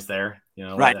heart always there?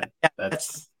 Right.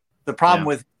 That's the problem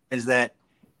with is that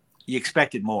you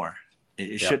expected more.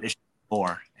 It should be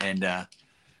more. And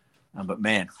but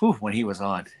man, when he was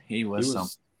on, he was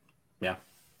something. Yeah.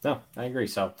 No, I agree.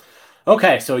 So,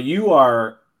 okay, so you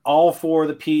are all for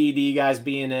the PED guys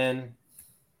being in.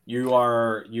 You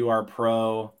are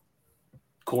pro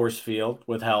Coors Field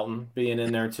with Helton being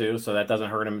in there too, so that doesn't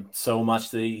hurt him so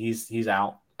much that he's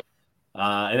out.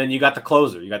 And then you got the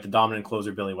closer. You got the dominant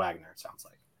closer, Billy Wagner, it sounds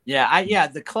like. Yeah,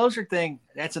 the closer thing,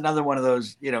 that's another one of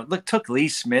those, took Lee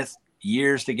Smith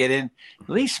years to get in.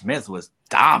 Lee Smith was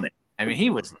dominant. I mean, he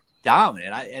was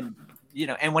dominant.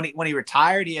 And when he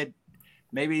retired, he had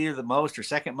maybe either the most or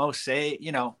second most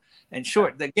and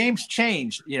short. The game's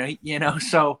changed,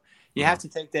 so you have to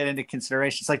take that into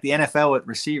consideration. It's like the NFL with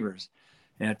receivers.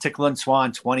 It took Lynn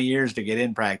Swann 20 years to get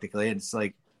in practically. And it's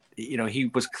like, he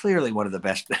was clearly one of the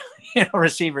best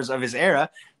receivers of his era.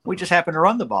 We just happened to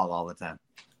run the ball all the time.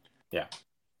 Yeah.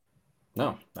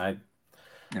 No, I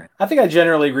think I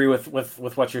generally agree with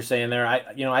what you're saying there.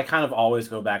 I kind of always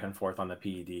go back and forth on the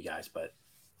PED guys, but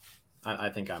I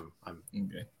think I'm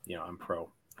okay. I'm pro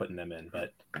putting them in.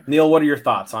 But Neil, what are your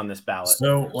thoughts on this ballot?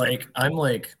 So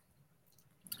I'm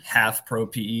half pro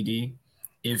PED.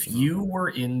 If you were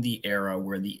in the era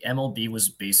where the MLB was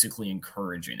basically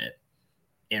encouraging it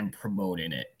and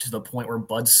promoting it to the point where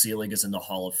Bud Selig is in the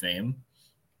Hall of Fame,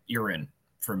 you're in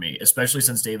for me, especially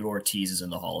since David Ortiz is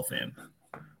in the Hall of Fame.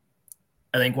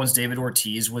 I think once David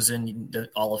Ortiz was in the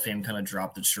Hall of Fame, kind of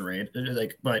dropped the charade.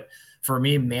 But for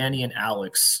me, Manny and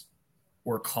Alex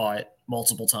were caught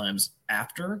multiple times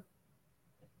after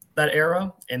that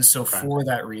era. And so for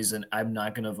that reason, I'm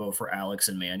not going to vote for Alex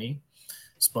and Manny.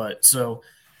 But so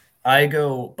I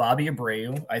go Bobby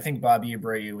Abreu. I think Bobby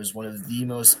Abreu is one of the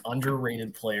most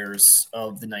underrated players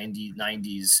of the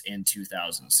 90s and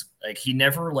 2000s. He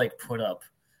never put up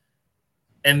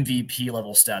MVP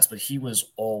level stats, but he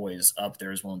was always up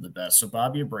there as one of the best. So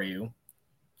Bobby Abreu.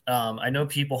 I know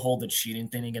people hold the cheating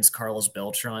thing against Carlos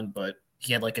Beltran, but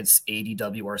he had its 80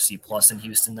 WRC plus in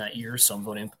Houston that year. So I'm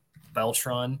voting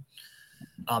Beltran.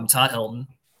 Todd Helton.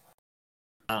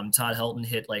 Todd Helton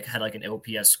had an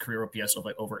OPS, career OPS of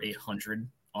like over 800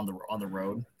 on the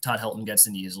road. Todd Helton gets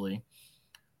in easily.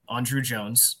 Andrew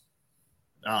Jones,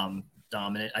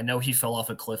 dominant. I know he fell off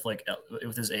a cliff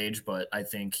with his age, but I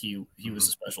think he was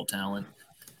a special talent.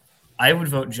 I would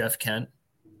vote Jeff Kent.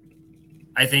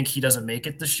 I think he doesn't make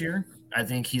it this year. I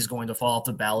think he's going to fall off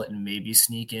the ballot and maybe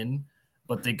sneak in,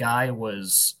 but the guy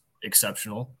was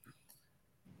exceptional.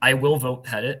 I will vote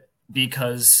Pettit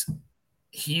because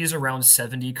he's around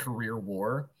 70 career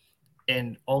WAR,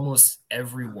 and almost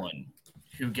everyone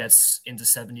who gets into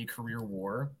 70 career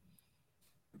WAR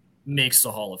makes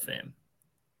the Hall of Fame.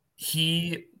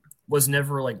 He was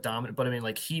never like dominant, but I mean,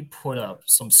 like he put up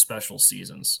some special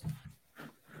seasons.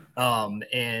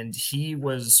 And he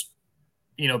was,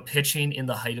 pitching in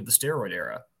the height of the steroid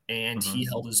era, and he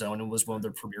held his own and was one of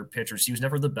the premier pitchers. He was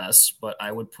never the best, but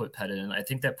I would put Pettit in. I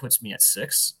think that puts me at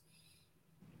 6.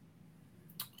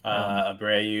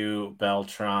 Abreu,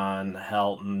 Beltran,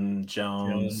 Helton,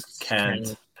 Jones,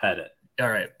 Kent, Pettit. All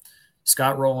right.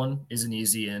 Scott Rowland is an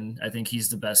easy in. I think he's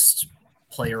the best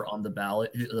player on the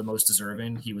ballot, the most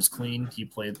deserving. He was clean. He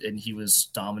played, and he was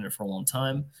dominant for a long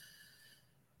time.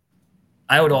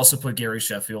 I would also put Gary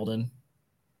Sheffield in.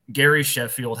 Gary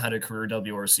Sheffield had a career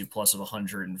WRC plus of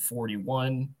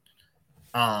 141.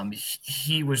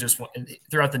 He was just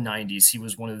throughout the 90s, he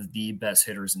was one of the best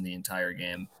hitters in the entire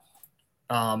game.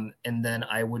 And then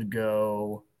I would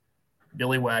go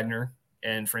Billy Wagner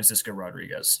and Francisco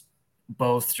Rodriguez,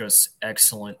 both just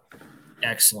excellent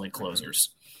closers.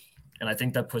 And I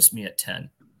think that puts me at 10.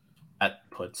 That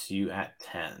puts you at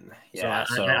 10. Yeah.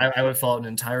 So I would follow an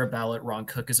entire ballot. Ron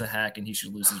Cook is a hack and he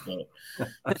should lose his vote.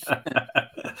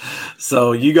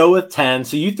 So you go with 10.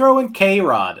 So you throw in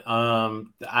K-Rod.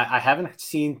 I haven't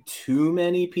seen too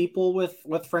many people with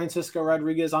Francisco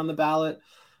Rodriguez on the ballot.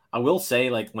 I will say,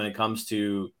 like, when it comes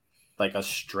to like a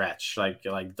stretch, like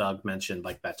Doug mentioned,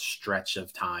 like that stretch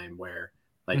of time where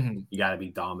like you got to be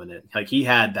dominant. Like he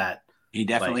had that. He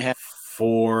definitely had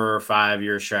 4 or 5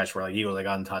 year stretch where like he was like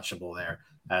untouchable there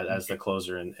as the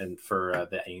closer and for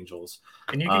the Angels.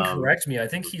 And you can correct me. I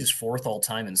think he's 4th all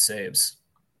time in saves.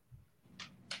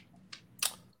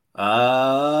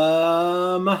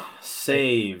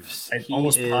 Saves. I'm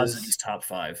almost positive he's top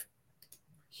 5.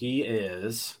 He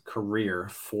is career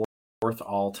 4th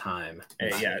all time.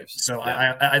 Yeah. So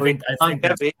yeah. I think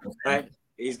that's right.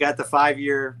 He's got the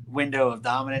 5-year window of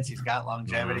dominance. He's got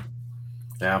longevity.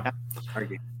 Yeah.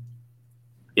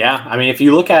 Yeah. I mean, if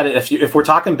you look at it, if we're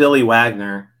talking Billy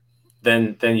Wagner,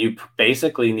 then you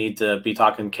basically need to be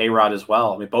talking K-Rod as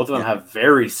well. I mean, both of them have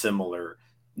very similar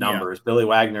numbers. Yeah. Billy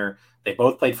Wagner, they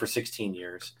both played for 16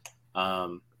 years.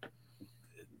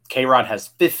 K-Rod has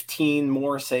 15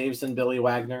 more saves than Billy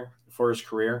Wagner for his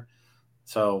career.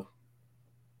 So,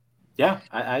 yeah,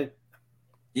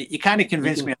 you kind of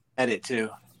convinced me on it too,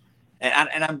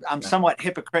 and I'm somewhat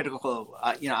hypocritical.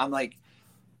 I'm like,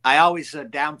 I always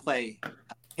downplay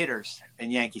hitters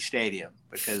in Yankee Stadium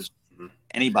because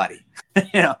anybody,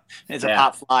 it's a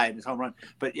pop fly in his home run.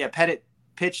 But yeah, Pettit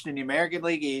pitched in the American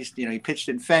League East. He pitched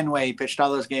in Fenway. He pitched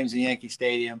all those games in Yankee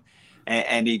Stadium.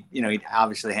 And he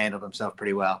obviously handled himself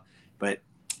pretty well. But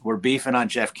we're beefing on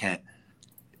Jeff Kent.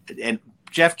 And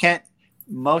Jeff Kent,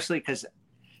 mostly because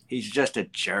he's just a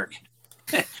jerk.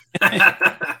 And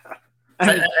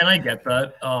I get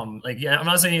that. I'm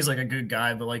not saying he's like a good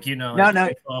guy, but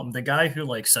the guy who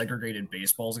like segregated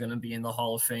baseball is going to be in the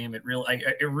Hall of Fame. It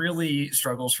really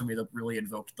struggles for me to really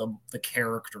invoke the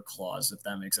character clause, if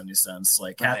that makes any sense.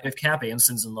 Like if Cap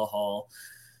Anson's in the Hall,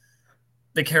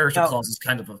 the character clause is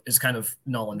kind of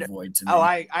null and void to me. Oh,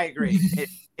 I agree.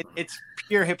 It's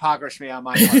pure hypocrisy on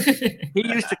my part. He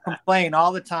used to complain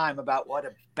all the time about what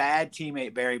a bad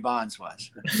teammate Barry Bonds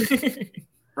was.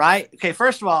 Right? Okay,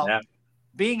 first of all,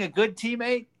 being a good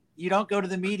teammate, you don't go to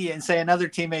the media and say another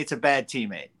teammate's a bad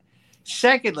teammate.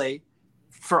 Secondly,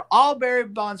 for all Barry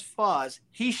Bonds' flaws,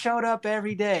 he showed up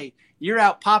every day. You're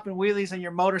out popping wheelies on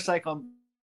your motorcycle and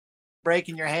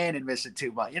breaking your hand and missing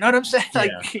 2 months. You know what I'm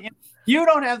saying? You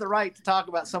don't have the right to talk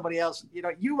about somebody else.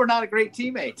 You were not a great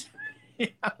teammate.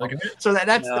 So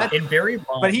that's and Barry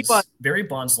Bonds. Barry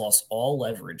Bonds lost all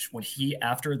leverage when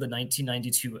after the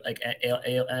 1992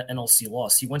 NLC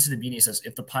loss. He went to the media and says,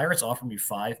 "If the Pirates offer me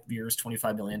 5 years,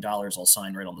 $25 million, I'll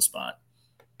sign right on the spot."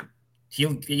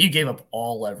 He gave up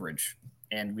all leverage,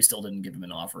 and we still didn't give him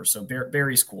an offer. So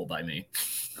Barry's cool by me.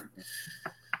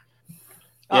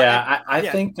 Yeah, I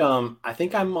think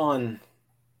I'm on.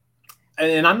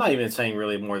 And I'm not even saying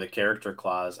really more the character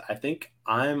clause. I think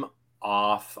I'm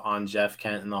off on Jeff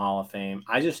Kent in the Hall of Fame.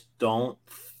 I just don't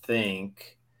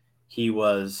think he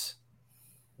was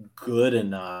good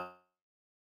enough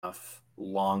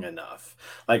long enough.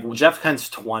 Like Jeff Kent's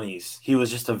 20s, he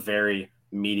was just a very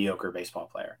mediocre baseball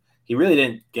player. He really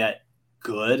didn't get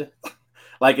good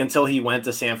like until he went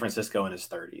to San Francisco in his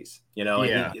 30s. You know,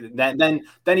 Yeah.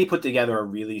 then he put together a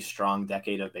really strong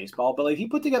decade of baseball, but like he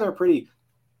put together a pretty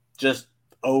just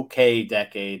okay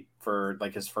decade for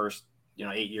like his first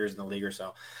 8 years in the league or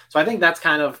so. So I think that's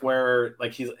kind of where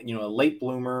like he's a late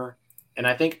bloomer. And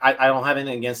I think I don't have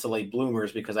anything against the late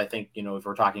bloomers, because I think, if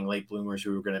we're talking late bloomers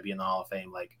who are going to be in the Hall of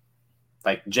Fame, like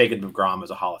Jacob deGrom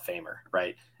is a Hall of Famer,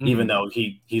 right? Mm-hmm. Even though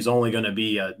he's only going to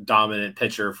be a dominant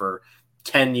pitcher for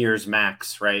 10 years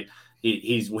max, right?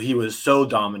 He was so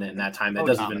dominant in that time that it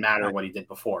doesn't even matter what he did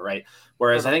before, right?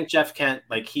 Whereas I think Jeff Kent,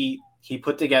 like he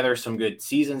put together some good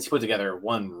seasons. He put together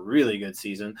one really good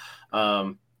season.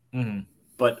 But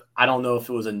I don't know if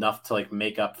it was enough to like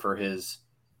make up for his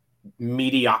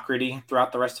mediocrity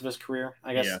throughout the rest of his career,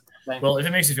 I guess. Yeah. Well, if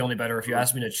it makes you feel any better, if you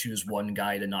asked me to choose one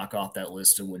guy to knock off that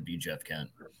list, it would be Jeff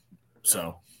Kent.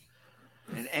 So,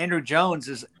 and Andrew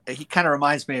Jones he kind of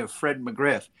reminds me of Fred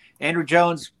McGriff. Andrew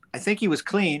Jones, I think he was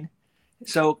clean,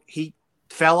 so he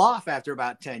fell off after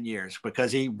about 10 years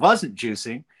because he wasn't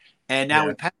juicing, and now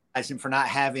we penalize him for not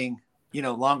having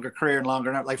longer career and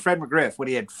longer, like Fred McGriff, when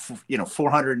he had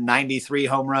 493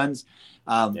 home runs,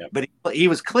 but he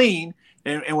was clean.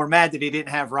 And we're mad that he didn't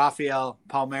have Rafael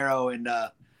Palmeiro and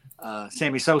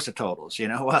Sammy Sosa totals,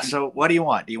 So what do you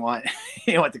want? Do you want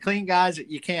the clean guys?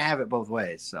 You can't have it both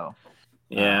ways. So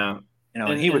and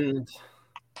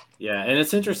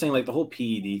it's interesting, like the whole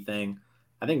PED thing.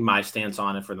 I think my stance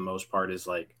on it for the most part is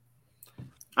like,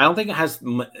 I don't think it has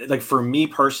like, for me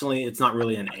personally, it's not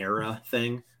really an era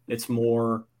thing. It's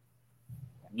more,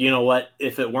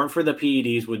 if it weren't for the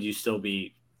PEDs, would you still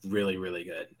be really, really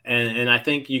good? And I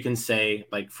think you can say,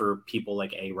 like, for people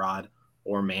like A-Rod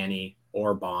or Manny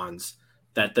or Bonds,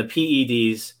 that the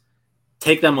PEDs,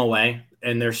 take them away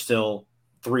and they're still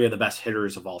three of the best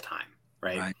hitters of all time,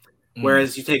 right?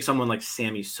 Whereas you take someone like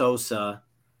Sammy Sosa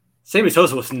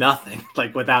was nothing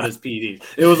like without his PEDs.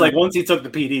 It was like once he took the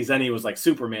PEDs, then he was like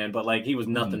Superman, but like he was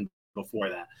nothing before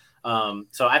that.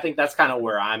 So I think that's kind of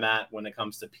where I'm at when it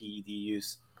comes to PED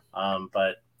use.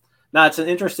 But no, it's an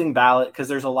interesting ballot because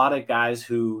there's a lot of guys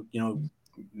who,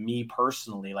 me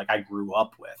personally, like I grew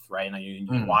up with, right? And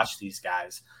you watch these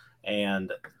guys,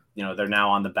 and they're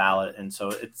now on the ballot, and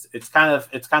so it's kind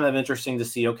of interesting to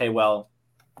see. Okay, well,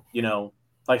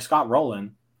 like Scott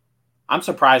Rowland, I'm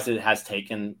surprised it has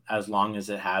taken as long as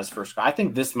it has for Scott. I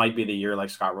think this might be the year like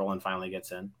Scott Rowland finally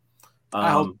gets in.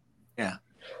 I hope, yeah.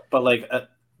 But like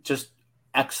just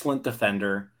excellent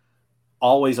defender,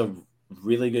 always a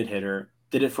really good hitter.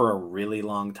 Did it for a really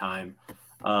long time.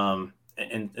 And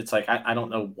it's like, I don't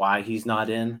know why he's not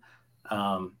in.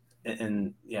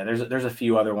 There's a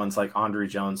few other ones like Andre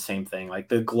Jones, same thing. Like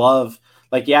the glove,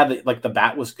 like, the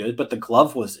bat was good, but the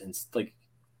glove was like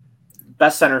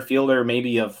best center fielder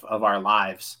maybe of our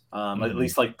lives. At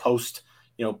least like post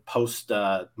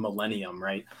millennium.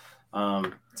 Right.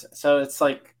 So it's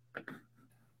like,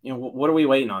 what are we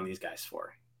waiting on these guys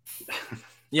for?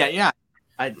 Yeah.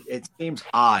 It seems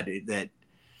odd that,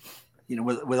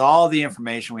 with all the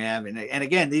information we have, and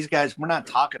again, these guys, we're not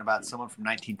talking about someone from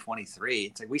 1923.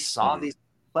 It's like we saw these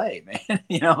play, man.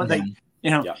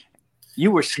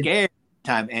 You were scared the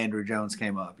time Andrew Jones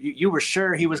came up. You were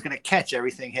sure he was going to catch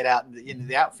everything hit out into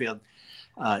the outfield.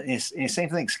 And same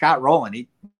thing, Scott Rowland, he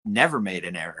never made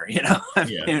an error.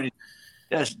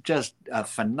 Just a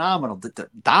phenomenal,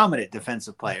 dominant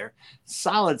defensive player,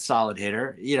 solid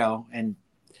hitter. And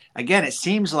again, it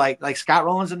seems like Scott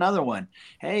Rowland's another one.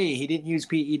 Hey, he didn't use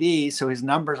PEDs, so his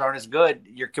numbers aren't as good.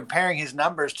 You're comparing his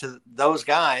numbers to those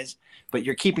guys, but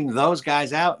you're keeping those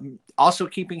guys out and also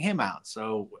keeping him out.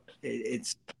 So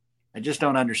I just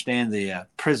don't understand the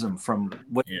prism from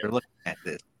what you're looking at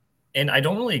this. And I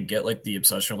don't really get like the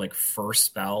obsession of like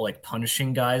first ballot, like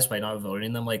punishing guys by not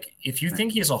voting them. Like if you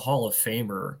think he's a Hall of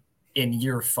Famer in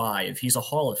year 5, he's a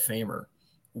Hall of Famer.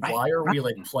 Right. Why are we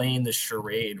like playing this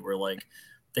charade where like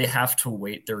they have to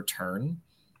wait their turn?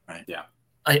 Right. Yeah.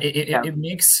 It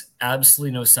makes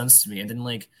absolutely no sense to me. And then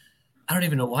like, I don't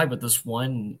even know why, but this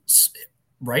one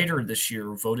writer this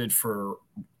year voted for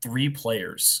 3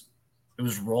 players. It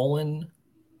was Roland.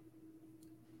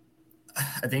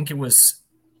 I think it was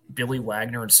Billy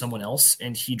Wagner and someone else,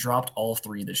 and he dropped all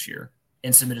 3 this year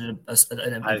and submitted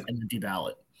an empty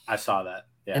ballot. I saw that.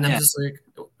 Yeah. And I'm just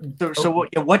like, so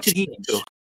what did he do?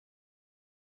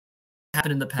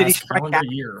 Happened in the past calendar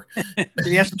year. Did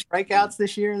he have some strikeouts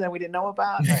this year that we didn't know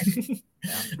about? Right.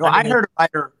 No, I heard a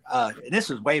writer, and this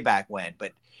was way back when,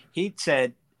 but he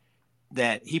said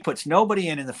that he puts nobody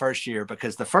in the first year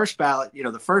because the first ballot,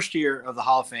 the first year of the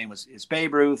Hall of Fame is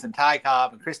Babe Ruth and Ty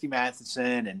Cobb and Christy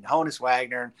Matheson and Honus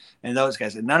Wagner and those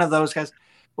guys, and none of those guys.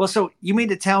 Well, so you mean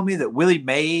to tell me that Willie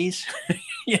Mays,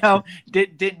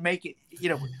 didn't make it,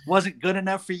 wasn't good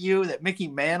enough for you? That Mickey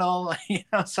Mantle,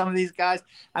 some of these guys.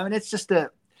 I mean, it's just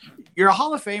you're a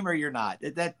Hall of Famer, or you're not.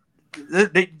 There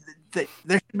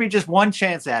should be just one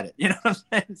chance at it. You know what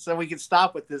I'm saying? So we can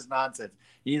stop with this nonsense.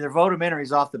 You either vote him in or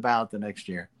he's off the ballot the next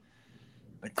year.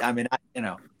 But I mean, I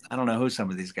don't know who some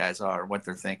of these guys are or what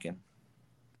they're thinking.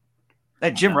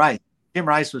 That Jim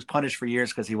Rice was punished for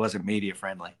years because he wasn't media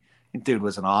friendly. Dude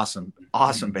was an awesome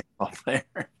baseball player.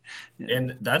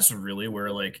 And that's really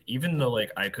where, like, even though,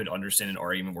 like, I could understand an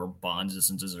argument where Bonds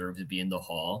doesn't deserve to be in the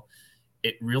Hall,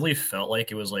 it really felt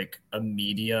like it was like a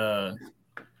media,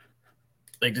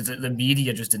 like the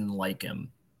media just didn't like him.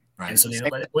 Right. And so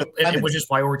which is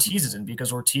why Ortiz isn't,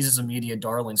 because Ortiz is a media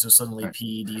darling. So suddenly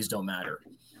PEDs don't matter.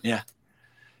 Yeah.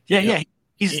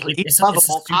 He's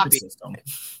lovable copy.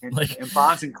 And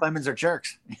Bonds and Clemens are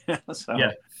jerks. So.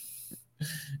 Yeah.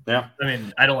 I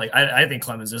mean, I think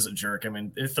Clemens is a jerk. I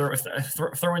mean,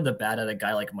 throwing the bat at a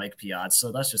guy like Mike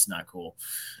Piazza, that's just not cool.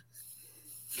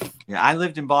 Yeah, I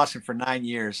lived in Boston for 9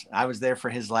 years. I was there for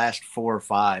his last 4 or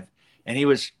 5, and he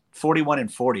was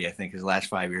 41-40, I think, his last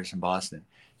 5 years in Boston.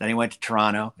 Then he went to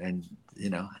Toronto, and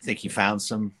I think he found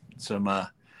some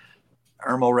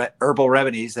herbal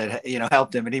remedies that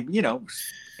helped him, and he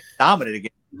dominated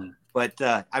again. Mm-hmm. But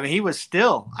I mean, he was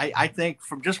still. I think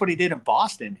from just what he did in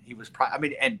Boston, he was. Oh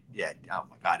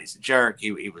my God, he's a jerk.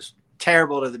 He was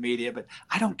terrible to the media, but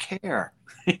I don't care.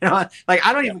 Like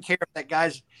I don't even care if that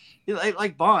guy's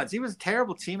like Bonds. He was a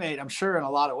terrible teammate, I'm sure, in a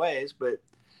lot of ways, but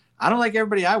I don't like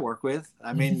everybody I work with.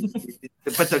 I mean,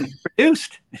 but they're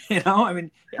produced. I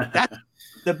mean, that's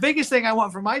the biggest thing I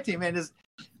want from my team.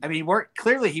 And he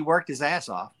worked his ass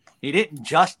off. He didn't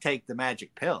just take the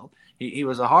magic pill. He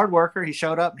was a hard worker. He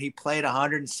showed up. He played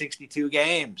 162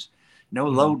 games. No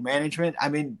load management. I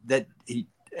mean,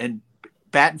 and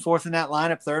batting fourth in that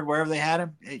lineup, third, wherever they had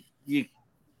him.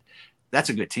 That's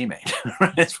a good teammate,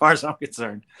 as far as I'm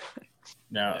concerned.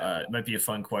 Now, it might be a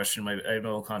fun question. Might be a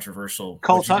little controversial.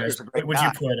 Cole Tucker's a great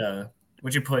guy.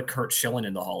 Would you put Curt Schilling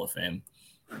in the Hall of Fame?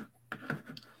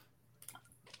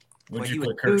 Would you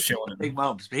put Curt Schilling in big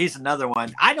moments? But he's another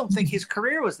one. I don't think his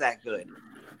career was that good.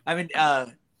 I mean,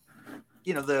 the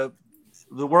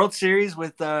World Series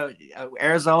with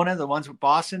Arizona, the ones with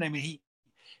Boston. I mean,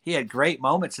 he had great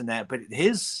moments in that, but he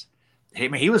was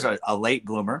a late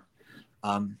bloomer.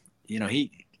 I'm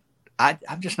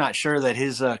just not sure that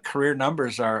his career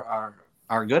numbers are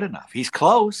good enough. He's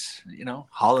close,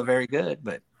 Hall of Very good,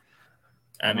 but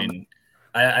I mean,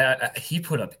 he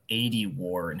put up 80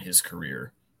 WAR in his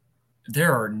career.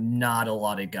 There are not a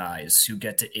lot of guys who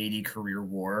get to 80 career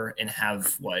WAR and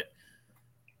have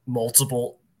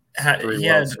multiple. He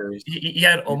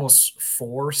had almost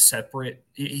 4 separate.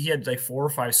 He had like 4 or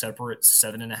 5 separate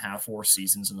 7.5 WAR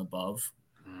seasons and above.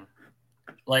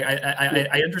 Like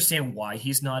I understand why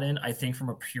he's not in. I think from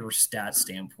a pure stat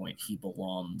standpoint, he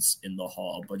belongs in the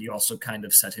Hall, but he also kind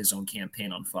of set his own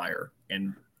campaign on fire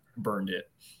and burned it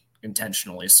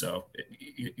intentionally. So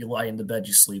you lie in the bed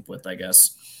you sleep with, I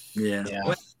guess. Yeah.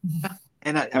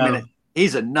 And I mean,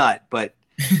 he's a nut, but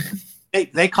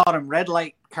they called him Red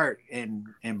Light Kurt in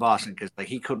Boston because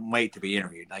he couldn't wait to be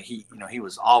interviewed. Like he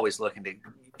was always looking to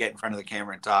get in front of the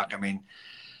camera and talk. I mean,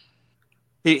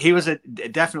 he was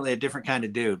definitely a different kind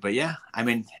of dude. But yeah, I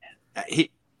mean,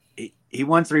 he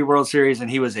won 3 World Series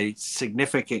and he was a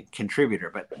significant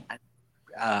contributor. But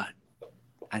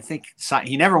I think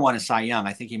he never won a Cy Young.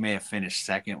 I think he may have finished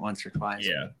second once or twice.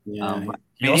 Yeah.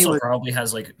 He probably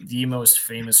has like the most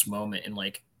famous moment in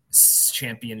like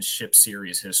championship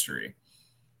series history.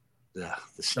 The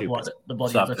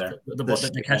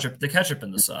ketchup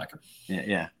in the sock.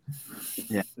 Yeah.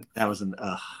 That was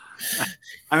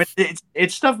I mean,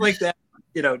 it's stuff like that.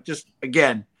 Just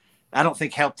again, I don't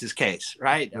think helped his case,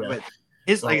 right? Yeah. But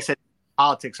like I said,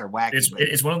 politics are wacky.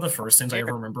 It's one of the first things I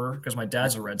ever remember because my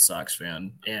dad's a Red Sox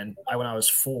fan, and when I was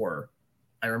 4,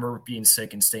 I remember being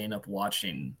sick and staying up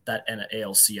watching that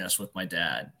ALCS with my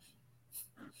dad.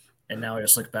 And now I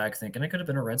just look back thinking I could have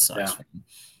been a Red Sox fan.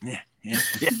 Yeah.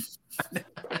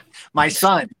 My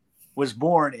son was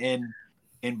born in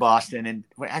Boston, and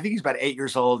I think he's about 8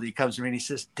 years old. He comes to me and he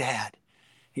says, "Dad,"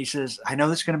 he says, "I know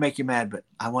this is going to make you mad, but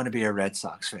I want to be a Red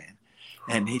Sox fan."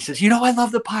 And he says, I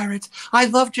love the Pirates. I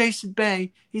love Jason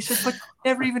Bay. He says, but I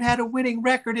never even had a winning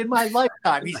record in my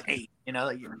lifetime. He's 8,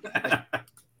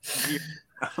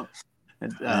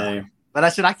 But I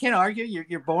said, I can't argue.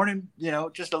 You're born in,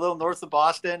 just a little north of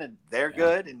Boston, and they're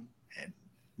good. And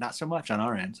not so much on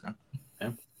our end. So.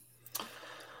 Yeah.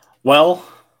 Well,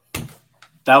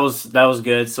 that was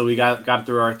good. So we got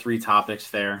through our 3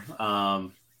 topics there.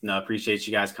 No, appreciate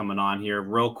you guys coming on here.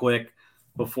 Real quick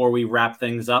before we wrap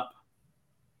things up,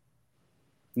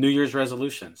 New Year's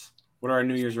resolutions. What are our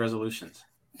New Year's resolutions?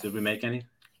 Did we make any?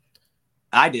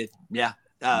 I did. Yeah.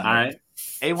 All right.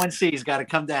 A1C's got to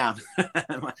come down.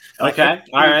 Okay.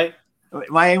 All right.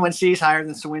 My A1C is higher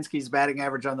than Sawinski's batting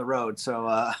average on the road. So,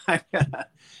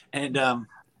 and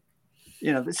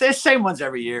it's the same ones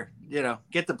every year.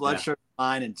 Get the blood sugar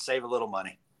line and save a little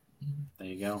money. There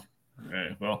you go.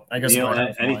 Okay. Well, I guess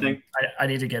anything. I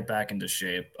need to get back into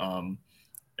shape.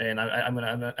 And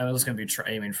I'm just gonna be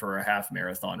aiming for a half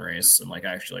marathon race and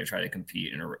actually try to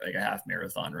compete in a half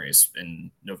marathon race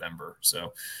in November.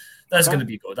 So that's gonna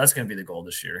be good. That's gonna be the goal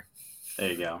this year.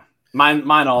 There you go.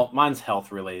 Mine's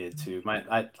health related too.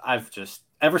 I've just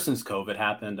ever since COVID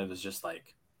happened, I was just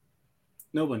like,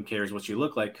 no one cares what you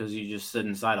look like because you just sit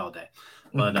inside all day.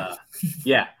 But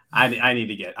yeah, I need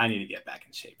to get back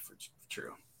in shape for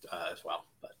true as well.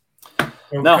 But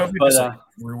COVID just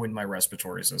ruined my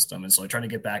respiratory system, and so trying to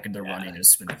get back into running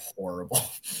has been horrible.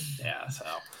 Yeah, so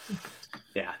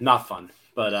not fun.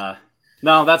 But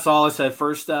no, that's all I said.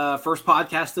 First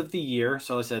podcast of the year.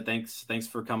 So I said thanks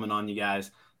for coming on, you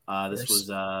guys. This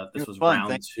was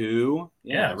round 2.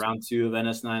 Yeah, round 2 of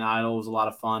NS9IDOL was a lot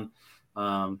of fun.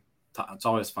 It's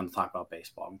always fun to talk about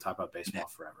baseball. We can talk about baseball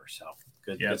forever. So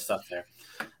good stuff there.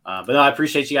 But no, I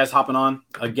appreciate you guys hopping on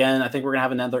again. I think we're gonna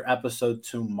have another episode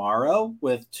tomorrow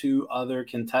with 2 other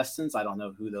contestants. I don't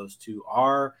know who those 2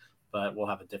 are, but we'll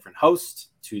have a different host,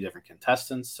 2 different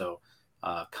contestants. So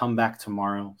come back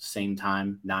tomorrow, same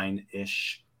time,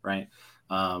 9-ish, right?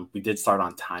 We did start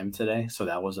on time today, so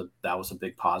that was a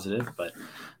big positive.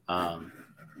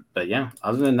 But yeah,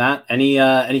 other than that,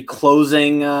 any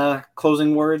closing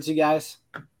words, you guys?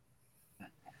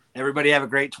 Everybody have a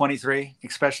great 23,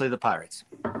 especially the Pirates.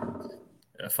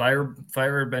 Fire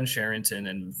Ben Sherrington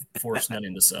and force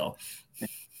Nutting to sell.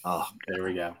 Oh, there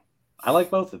we go. I like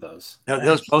both of those.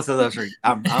 Both of those are.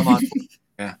 I'm on.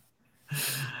 Yeah.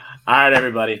 All right,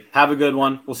 everybody. Have a good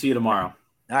one. We'll see you tomorrow.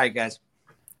 All right, guys.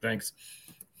 Thanks.